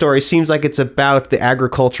Abel story seems like it's about the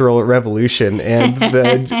agricultural revolution and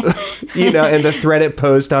the, and the threat it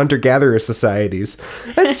posed to hunter-gatherer societies.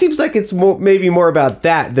 That seems like it's maybe more about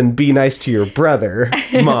that than be nice to your brother,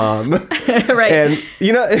 Mom. Right. And,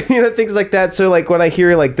 things like that. So like when I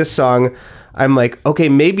hear like this song, I'm like, okay,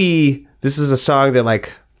 maybe this is a song that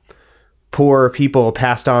like poor people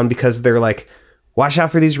passed on because they're like, watch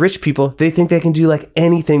out for these rich people. They think they can do like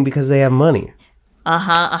anything because they have money.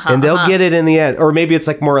 And they'll get it in the end. Or maybe it's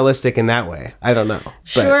like moralistic in that way. I don't know.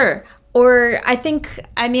 Sure. Or I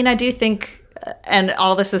do think, and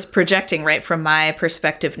all this is projecting right from my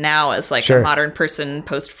perspective now as like a modern person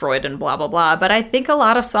post-Freud and blah, blah, blah. But I think a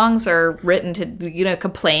lot of songs are written to,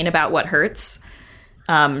 complain about what hurts.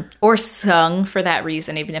 Or sung for that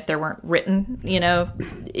reason, even if they weren't written,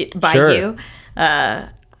 by you.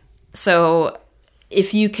 So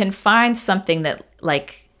if you can find something that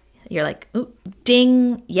like, you're like, ooh,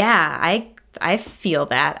 ding, yeah, I feel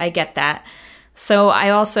that. I get that. So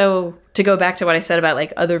I also, to go back to what I said about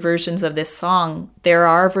like other versions of this song, there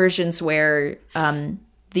are versions where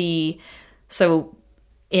so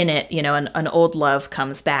in it, an old love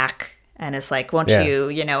comes back and is like, won't you,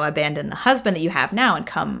 abandon the husband that you have now and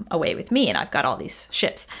come away with me? And I've got all these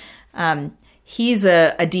ships. He's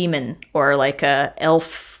a demon or like a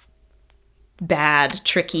elf, bad,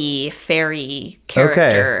 tricky, fairy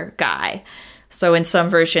character guy. So in some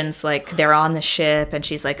versions, like they're on the ship and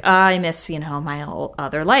she's like, I miss, my whole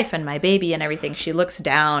other life and my baby and everything. She looks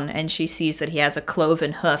down and she sees that he has a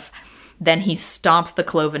cloven hoof. Then he stomps the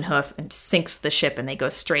cloven hoof and sinks the ship and they go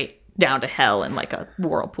straight down to hell in like a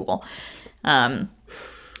whirlpool. I'm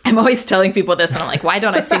always telling people this and I'm like, why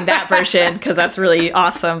don't I sing that version? Because that's really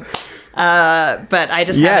awesome. But I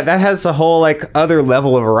just that has a whole like other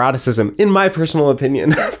level of eroticism in my personal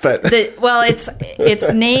opinion. But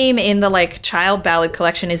its name in the like child ballad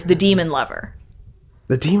collection is The Demon Lover.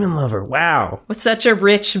 The Demon Lover. Wow. With such a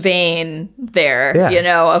rich vein there,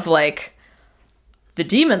 of like the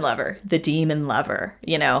demon lover, the demon lover.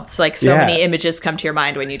 It's like so many images come to your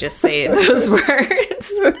mind when you just say those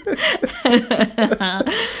words.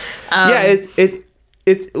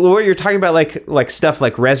 It's what you're talking about, like stuff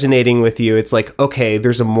like resonating with you. It's like, okay,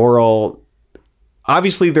 there's a moral.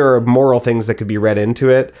 Obviously, there are moral things that could be read into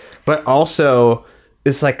it, but also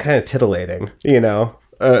it's like kind of titillating,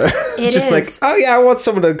 It's just like, oh yeah, I want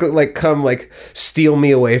someone to like come like steal me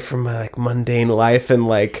away from my like mundane life and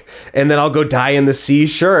then I'll go die in the sea.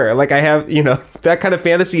 Sure, like I have, that kind of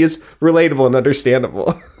fantasy is relatable and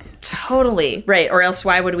understandable. Totally right. Or else,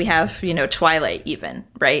 why would we have Twilight even,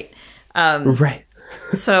 right? Right.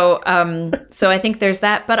 So I think there's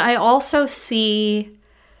that, but I also see,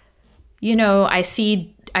 I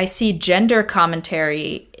see gender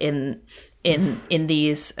commentary in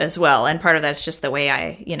these as well, and part of that's just the way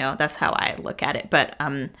I, that's how I look at it. But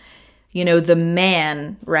the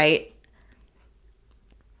man, right,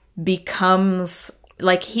 becomes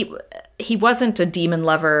like he wasn't a demon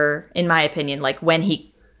lover in my opinion. Like when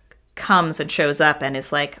he comes and shows up and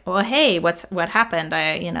is like, oh hey, what happened?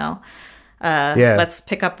 Let's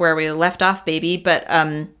pick up where we left off, baby. But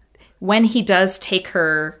when he does take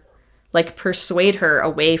her, like persuade her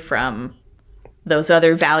away from those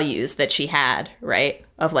other values that she had, right?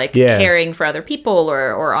 Of like caring for other people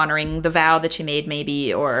or honoring the vow that she made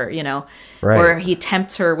maybe, or, or he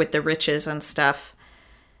tempts her with the riches and stuff.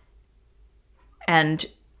 And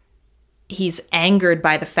he's angered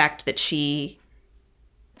by the fact that she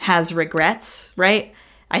has regrets, right?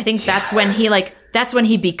 I think that's when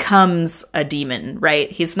he becomes a demon,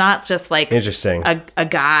 right? He's not just like interesting a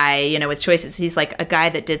guy, with choices. He's like a guy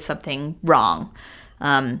that did something wrong.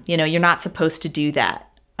 You're not supposed to do that.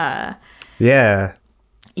 Yeah.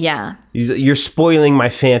 You're spoiling my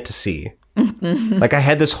fantasy. Like I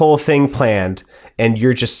had this whole thing planned and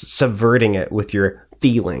you're just subverting it with your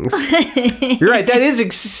feelings. You're right. That is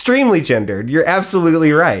extremely gendered. You're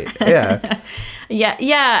absolutely right. Yeah.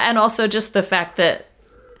 Yeah. And also just the fact that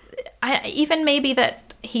even maybe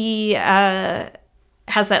that he has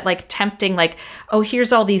that like tempting, like, oh,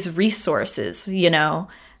 here's all these resources, you know.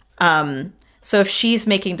 So if she's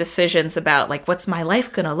making decisions about like, what's my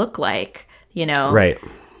life gonna look like, you know, right?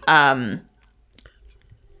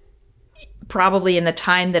 Probably in the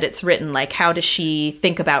time that it's written, like, how does she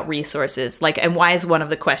think about resources? Like, and why is one of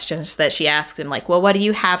the questions that she asks him, like, well, what do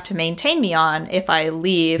you have to maintain me on if I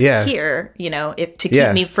leave here, you know, to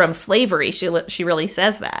keep me from slavery? She really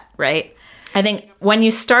says that, right? I think when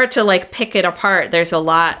you start to, like, pick it apart, there's a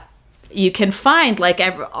lot you can find, like,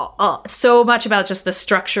 so much about just the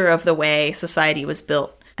structure of the way society was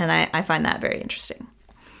built. And I find that very interesting.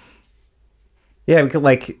 Yeah, because,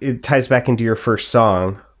 like, it ties back into your first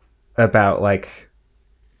song about, like,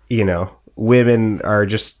 you know, women are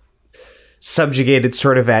just subjugated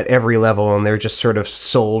sort of at every level, and they're just sort of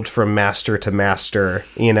sold from master to master,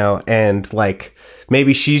 you know, and like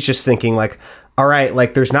maybe she's just thinking like, all right,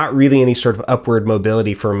 like there's not really any sort of upward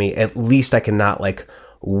mobility for me. At least I can not like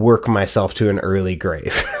work myself to an early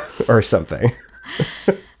grave or something.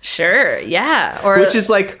 Sure. Yeah. Or which is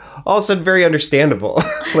like all of a sudden very understandable.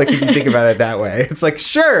 Like if you think about it that way, it's like,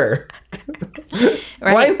 sure.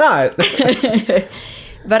 Why not?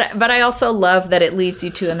 But I also love that it leaves you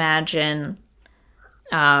to imagine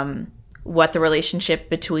what the relationship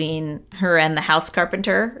between her and the house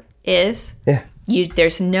carpenter is. Yeah.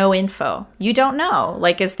 There's no info. You don't know.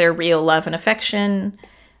 Like, is there real love and affection?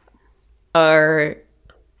 Or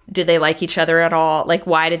do they like each other at all? Like,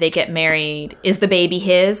 why did they get married? Is the baby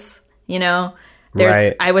his? You know?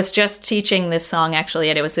 Right. I was just teaching this song, actually,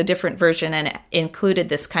 and it was a different version, and it included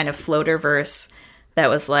this kind of floater verse that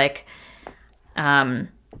was like,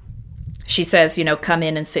 she says, you know, come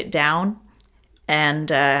in and sit down. And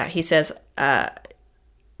he says,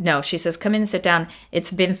 no, she says, come in and sit down.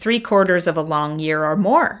 It's been 3/4 of a long year or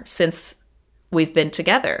more since we've been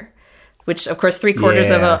together. Which, of course,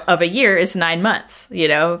 3/4 of a year is 9 months, you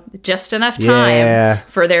know, just enough time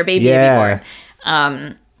for their baby to be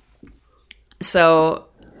born. So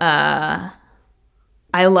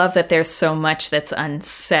I love that there's so much that's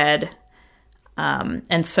unsaid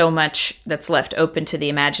and so much that's left open to the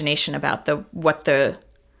imagination about what the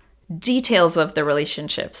details of the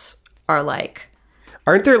relationships are like.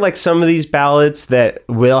 Aren't there like some of these ballads that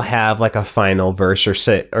will have like a final verse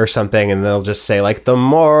or something, and they'll just say like the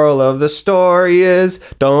moral of the story is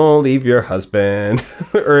don't leave your husband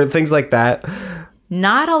or things like that?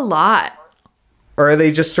 Not a lot. Or are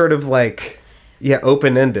they just sort of like,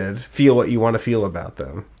 open-ended? Feel what you want to feel about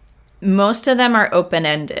them. Most of them are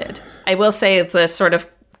open-ended. I will say the sort of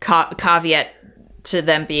caveat to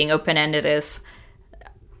them being open-ended is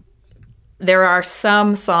there are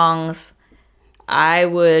some songs I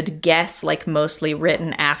would guess like mostly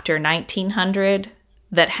written after 1900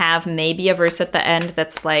 that have maybe a verse at the end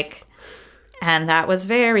that's like, and that was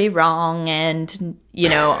very wrong, and, you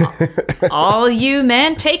know, all you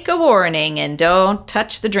men take a warning and don't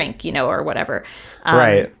touch the drink, you know, or whatever.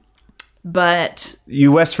 Right. But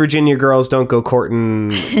you West Virginia girls don't go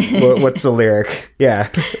courting. What's the lyric? Yeah.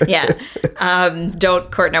 Yeah.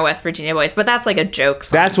 Don't court no West Virginia boys. But that's like a joke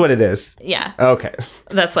song. That's what it is. Yeah. Okay.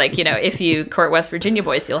 That's like, you know, if you court West Virginia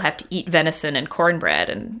boys, you'll have to eat venison and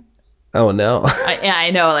cornbread. And oh, no.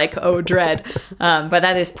 I know, like, oh, dread. But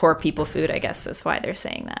that is poor people food, I guess, is why they're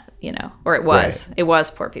saying that, you know. Or it was. Right. It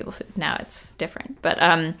was poor people food. Now it's different. But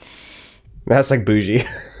that's like bougie.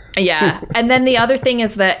 Yeah. And then the other thing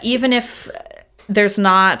is that even if there's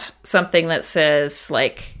not something that says,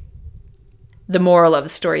 like, the moral of the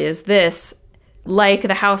story is this, like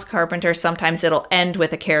the house carpenter, sometimes it'll end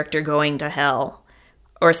with a character going to hell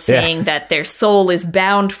or saying that their soul is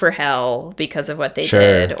bound for hell because of what they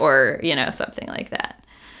did, or, you know, something like that.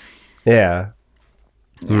 Yeah.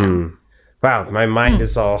 Wow. My mind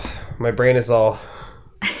is all, my brain is all,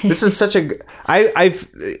 this is such a,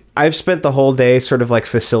 I've spent the whole day sort of like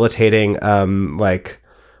facilitating like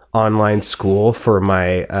online school for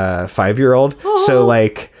my 5-year-old. Oh. So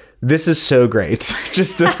like this is so great.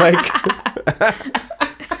 Just to like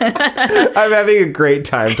I'm having a great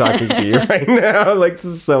time talking to you right now. Like this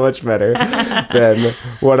is so much better than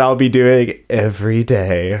what I'll be doing every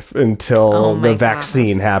day until the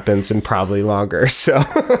vaccine happens, and probably longer. So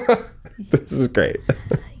this is great.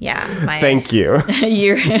 Yeah. Thank you.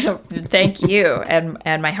 Thank you.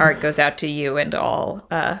 And my heart goes out to you and all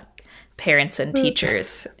parents and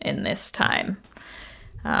teachers in this time.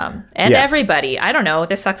 And everybody. I don't know.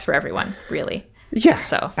 This sucks for everyone, really. Yeah.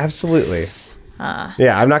 So absolutely.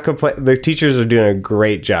 Yeah, I'm not complaining. The teachers are doing a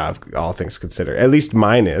great job, all things considered. At least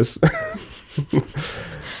mine is.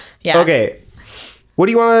 Yeah. Okay. What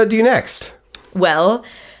do you want to do next? Well,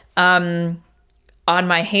 on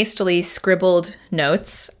my hastily scribbled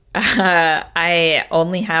notes, I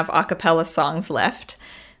only have a cappella songs left.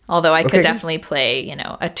 Although I could definitely play,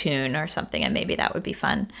 a tune or something, and maybe that would be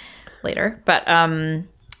fun later. But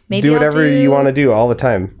maybe do whatever you want to do all the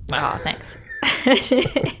time. Oh, thanks.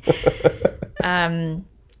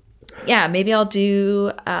 Yeah, maybe I'll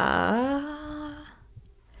do.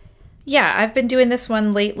 Yeah, I've been doing this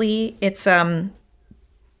one lately. It's from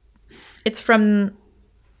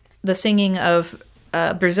the singing of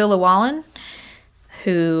Brazilla Wallen,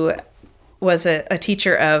 who was a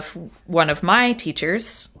teacher of one of my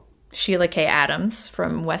teachers, Sheila K. Adams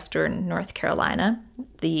from Western North Carolina,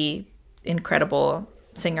 the incredible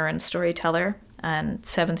singer and storyteller and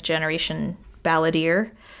 7th generation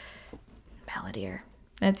balladeer.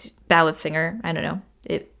 It's ballad singer. I don't know.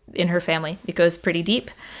 In her family, it goes pretty deep.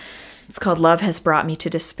 It's called Love Has Brought Me to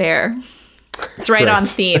Despair. It's right on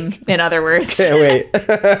theme, in other words. Can't wait.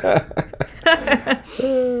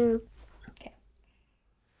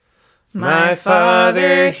 My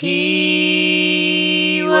father,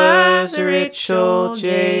 he was a rich old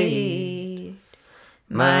jade.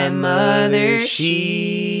 My mother,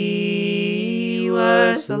 she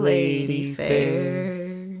was a lady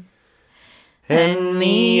fair. And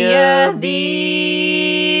me a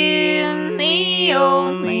being the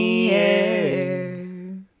only heir.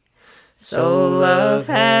 So love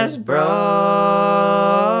has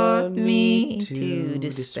brought me to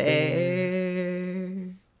despair.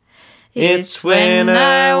 It's when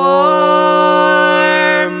I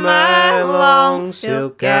wore my long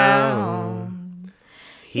silk gown,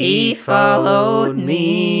 he followed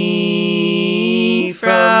me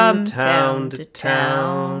from town to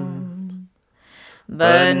town.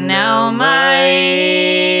 But now my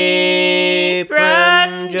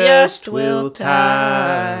apron just will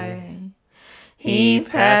tie. He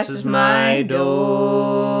passes my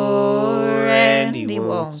door and he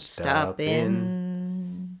won't stop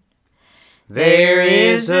in. There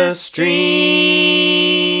is a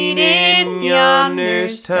street in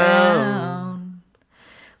yonder's town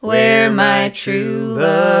where my true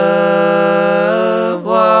love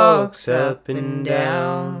walks up and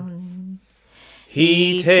down.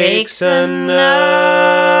 He takes another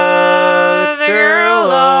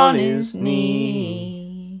girl on his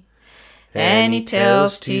knee, and he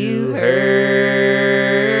tells to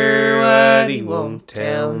her what he won't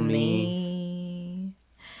tell me.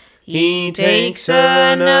 He takes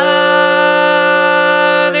another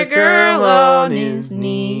girl on his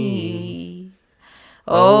knee.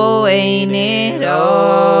 Oh, ain't it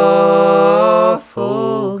awful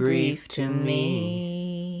grief to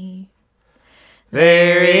me?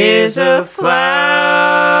 There is a flower,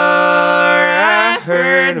 I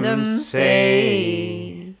heard them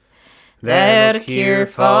say, that'll cure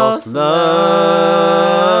false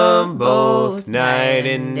love both night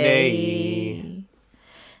and day.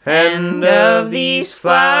 And of these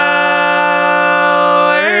flowers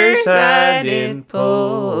I did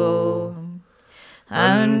pull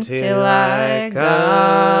until I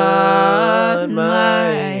got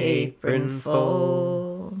my apron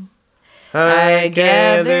full. I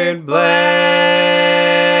gathered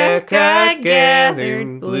black, I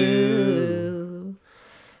gathered blue,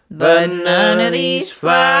 but none of these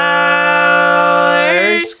flowers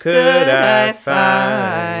could I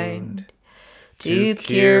find to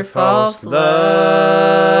cure false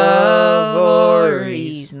love or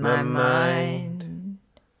ease my mind.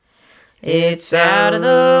 It's out of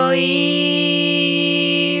the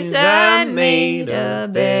leaves I made a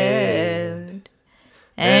bed,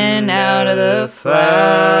 and out of the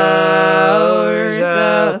flowers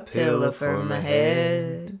a pillow for my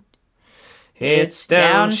head. It's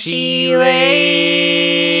down she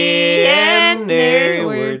lay and ne'er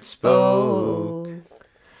word spoke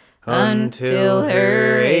until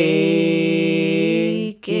her aching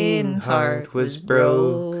heart was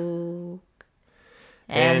broke.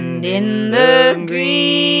 And in the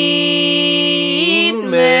green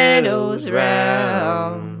meadows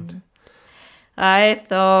round, I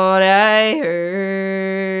thought I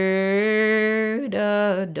heard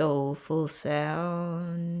a doleful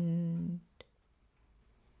sound.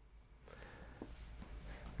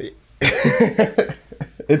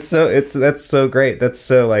 That's so great. That's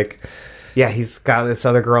so like, yeah, he's got this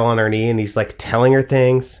other girl on her knee and he's like telling her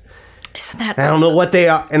things. Isn't that? I don't know what they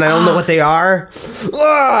are, and I don't know what they are.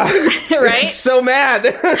 Right? So mad.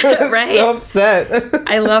 Right? So upset.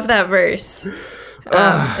 I love that verse.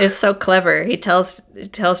 It's so clever. He tells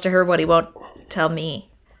to her what he won't tell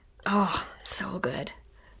me. Oh, so good.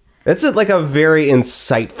 That's like a very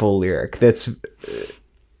insightful lyric. That's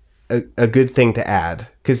a good thing to add,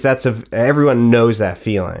 because everyone knows that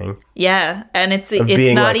feeling. Yeah, and it's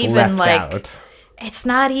being, not like, even left like out. it's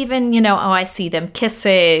not even, I see them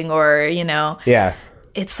kissing, or Yeah.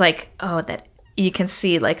 it's like, that you can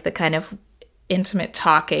see like the kind of intimate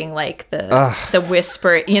talking, like the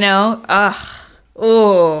whisper, it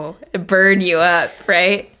burn you up,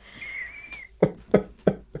 right?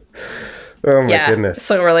 Oh my goodness.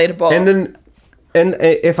 So relatable. And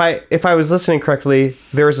if I was listening correctly,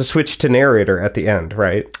 there was a switch to narrator at the end,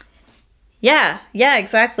 right? Yeah,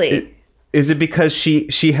 exactly. Is it because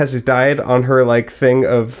she has died on her like thing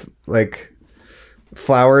of like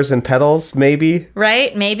flowers and petals, maybe?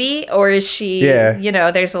 Right? Maybe. Or is she,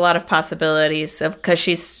 Yeah. There's a lot of possibilities of, because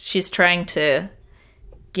she's trying to,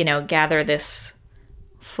 gather this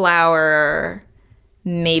flower,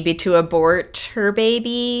 maybe to abort her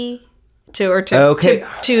baby, to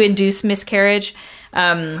induce miscarriage.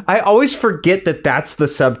 I always forget that that's the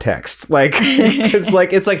subtext. Like, because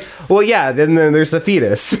like it's like, well, yeah, then there's a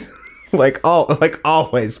fetus. like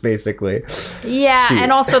always, basically. Yeah,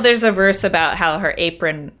 and also there's a verse about how her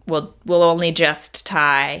apron will only just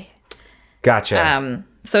tie. Gotcha.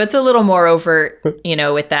 So it's a little more overt,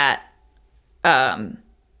 with that.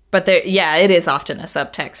 But it is often a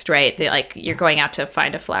subtext, right? Like you're going out to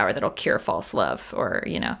find a flower that'll cure false love, or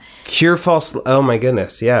Cure false. Oh my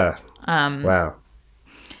goodness, yeah. Wow.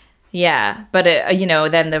 Yeah, but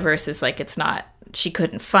then the verse is like, it's not. She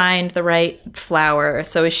couldn't find the right flower,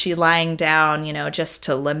 so is she lying down, just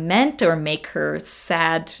to lament or make her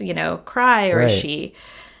sad, cry, or is she?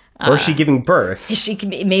 Or is she giving birth? Is she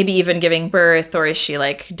maybe even giving birth, or is she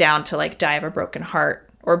like down to like die of a broken heart?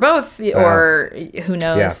 Or both, or who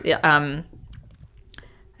knows? Yeah.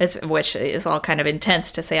 Which is all kind of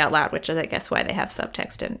intense to say out loud, which is, I guess, why they have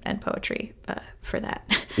subtext and poetry for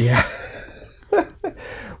that. Yeah.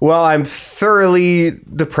 Well, I'm thoroughly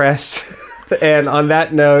depressed. And on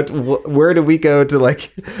that note, where do we go to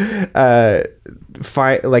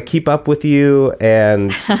keep up with you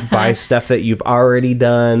and buy stuff that you've already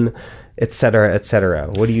done? Et cetera, et cetera.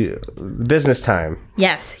 What do you... Business time.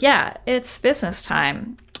 Yes. Yeah. It's business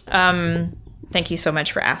time. Thank you so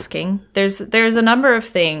much for asking. There's a number of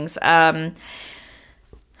things. I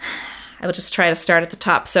will just try to start at the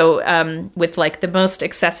top. So with like the most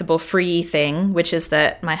accessible free thing, which is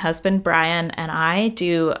that my husband, Brian, and I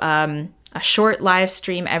do a short live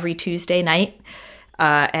stream every Tuesday night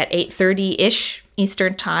at 8:30-ish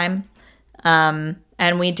Eastern time.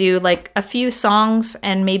 And we do like a few songs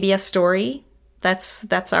and maybe a story.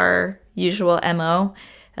 That's our usual MO.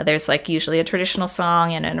 There's like usually a traditional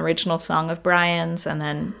song and an original song of Brian's, and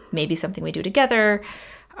then maybe something we do together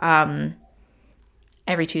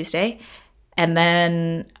every Tuesday. And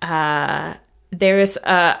then there's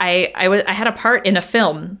I had a part in a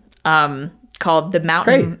film called The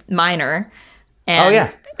Mountain Miner.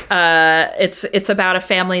 And, it's about a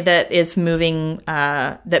family that is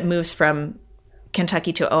moves from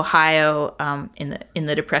Kentucky to Ohio in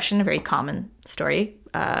the Depression, a very common story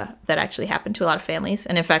that actually happened to a lot of families.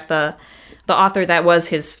 And in fact, the author, that was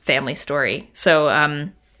his family story. So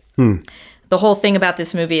the whole thing about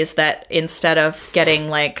this movie is that instead of getting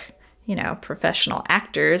like, professional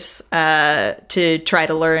actors to try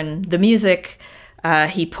to learn the music,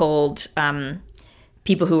 he pulled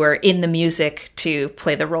people who are in the music to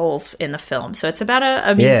play the roles in the film. So it's about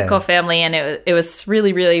a musical family, and it was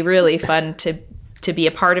really, really, really fun to be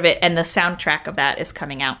a part of it. And the soundtrack of that is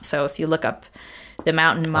coming out. So if you look up The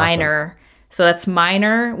Mountain Miner, so that's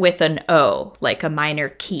minor with an O, like a minor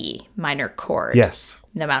key, minor chord. Yes.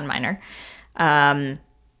 The Mountain Miner.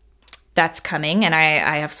 That's coming, and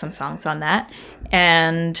I have some songs on that.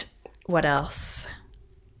 And what else?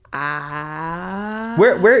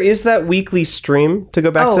 Where is that weekly stream, to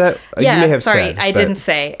go back to that? Yeah, you may have sorry, said, I didn't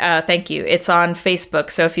say. Thank you. It's on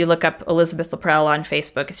Facebook. So if you look up Elizabeth Laprelle on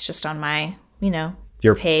Facebook, it's just on my,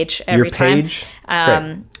 your page every your page?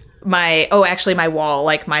 time. My wall,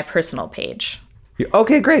 like my personal page.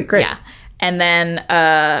 Okay, great. Yeah. And then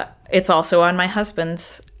it's also on my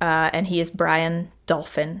husband's, and he is Brian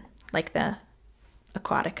Dolphin, like the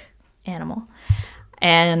aquatic animal.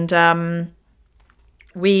 And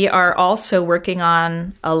we are also working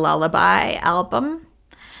on a lullaby album.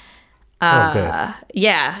 Good.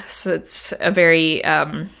 Yeah, so it's a very,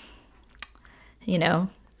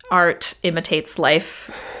 art imitates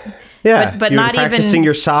life. Yeah, but you're not practicing even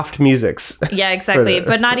your soft musics. Yeah, exactly.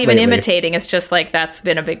 But not even lately. imitating. It's just like that's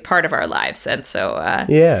been a big part of our lives, and so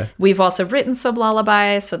we've also written some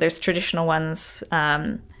lullabies. So there's traditional ones,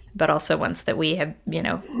 but also ones that we have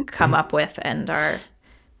come up with and are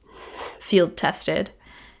field tested.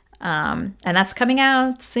 And that's coming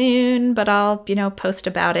out soon, but I'll, post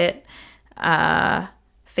about it.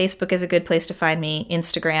 Facebook is a good place to find me.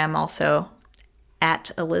 Instagram also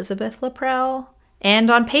at Elizabeth Laprelle. And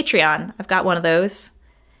on Patreon, I've got one of those.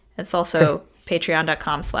 It's also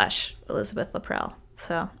patreon.com/Elizabeth Laprelle.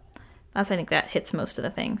 So I think that hits most of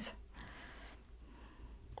the things.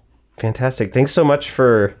 Fantastic. Thanks so much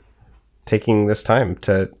for taking this time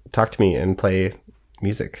to talk to me and play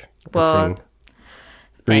music and sing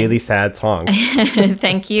really sad songs.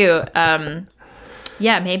 Thank you.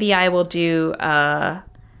 Maybe I will do a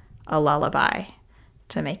lullaby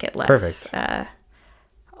to make it less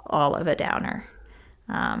all of a downer.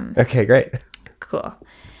 Okay, great. Cool.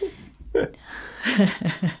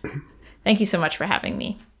 Thank you so much for having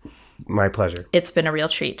me. My pleasure. It's been a real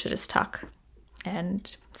treat to just talk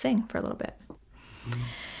and sing for a little bit.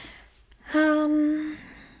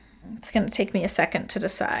 It's going to take me a second to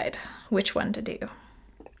decide which one to do.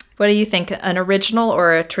 What do you think, an original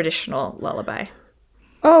or a traditional lullaby?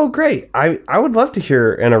 Oh, great. I would love to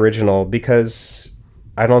hear an original because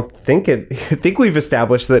I think we've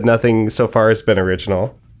established that nothing so far has been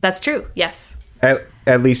original. That's true. Yes.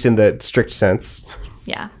 At least in the strict sense.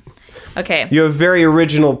 Yeah. Okay. You have a very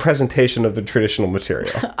original presentation of the traditional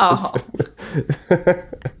material. Oh.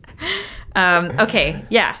 Okay.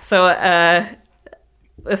 Yeah. So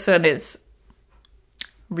this one is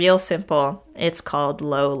real simple. It's called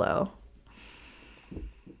Low Low.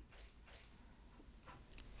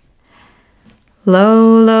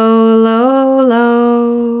 Low, low, low,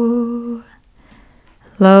 low.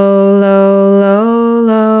 Low, low, low,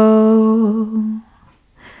 low.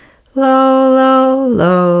 Low, low,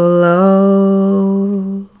 low,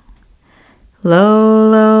 low. Low,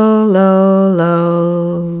 low, low,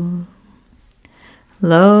 low.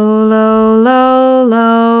 Low, low, low, low.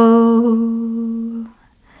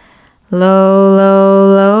 Low,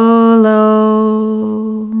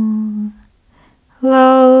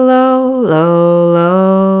 low, low, low.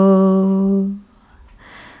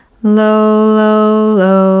 Low, low,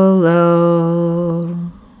 low, low.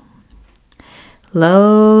 Low, low, low, low.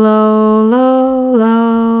 Low, low, low, low.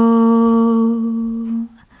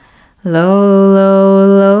 Low,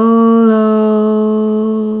 low, low, low. Low, low, low, low.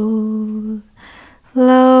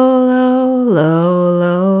 Low, low, low,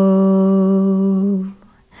 low.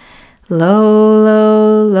 Low,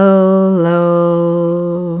 low, low, low.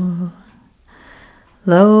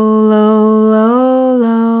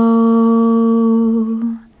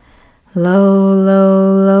 Low,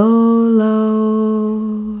 low, low,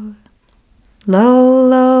 low. Low,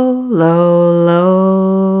 low, low, low.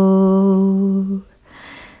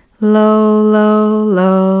 Low, low,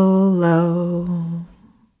 low, low.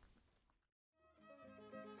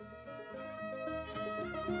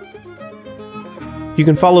 You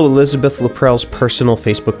can follow Elizabeth Laprelle's personal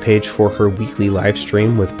Facebook page for her weekly live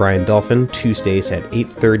stream with Brian Dolphin, Tuesdays at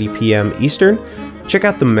 8:30 p.m. Eastern. Check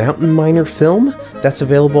out the Mountain Miner film that's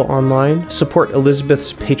available online. Support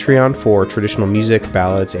Elizabeth's Patreon for traditional music,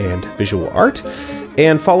 ballads, and visual art.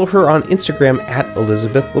 And follow her on Instagram at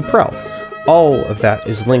Elizabeth Laprelle. All of that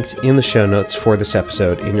is linked in the show notes for this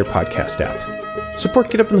episode in your podcast app. Support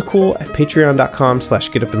Get Up in the Cool at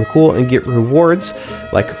patreon.com/getupinthecool and get rewards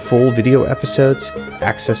like full video episodes,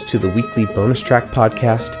 access to the weekly bonus track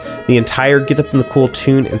podcast, the entire Get Up in the Cool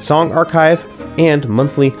tune and song archive, and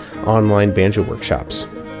monthly online banjo workshops.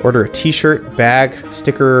 Order a t-shirt, bag,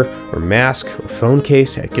 sticker, or mask, or phone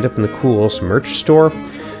case at Get Up in the Cool's merch store.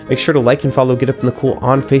 Make sure to like and follow Get Up in the Cool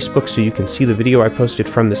on Facebook so you can see the video I posted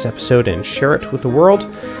from this episode and share it with the world.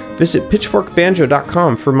 Visit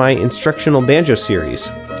pitchforkbanjo.com for my instructional banjo series.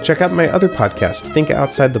 Check out my other podcast, Think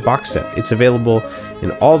Outside the Box Set. It's available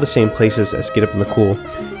in all the same places as Get Up in the Cool,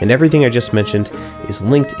 and everything I just mentioned is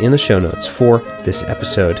linked in the show notes for this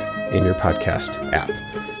episode in your podcast app.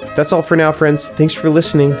 That's all for now, friends. Thanks for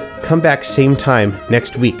listening. Come back same time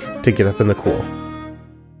next week to Get Up in the Cool.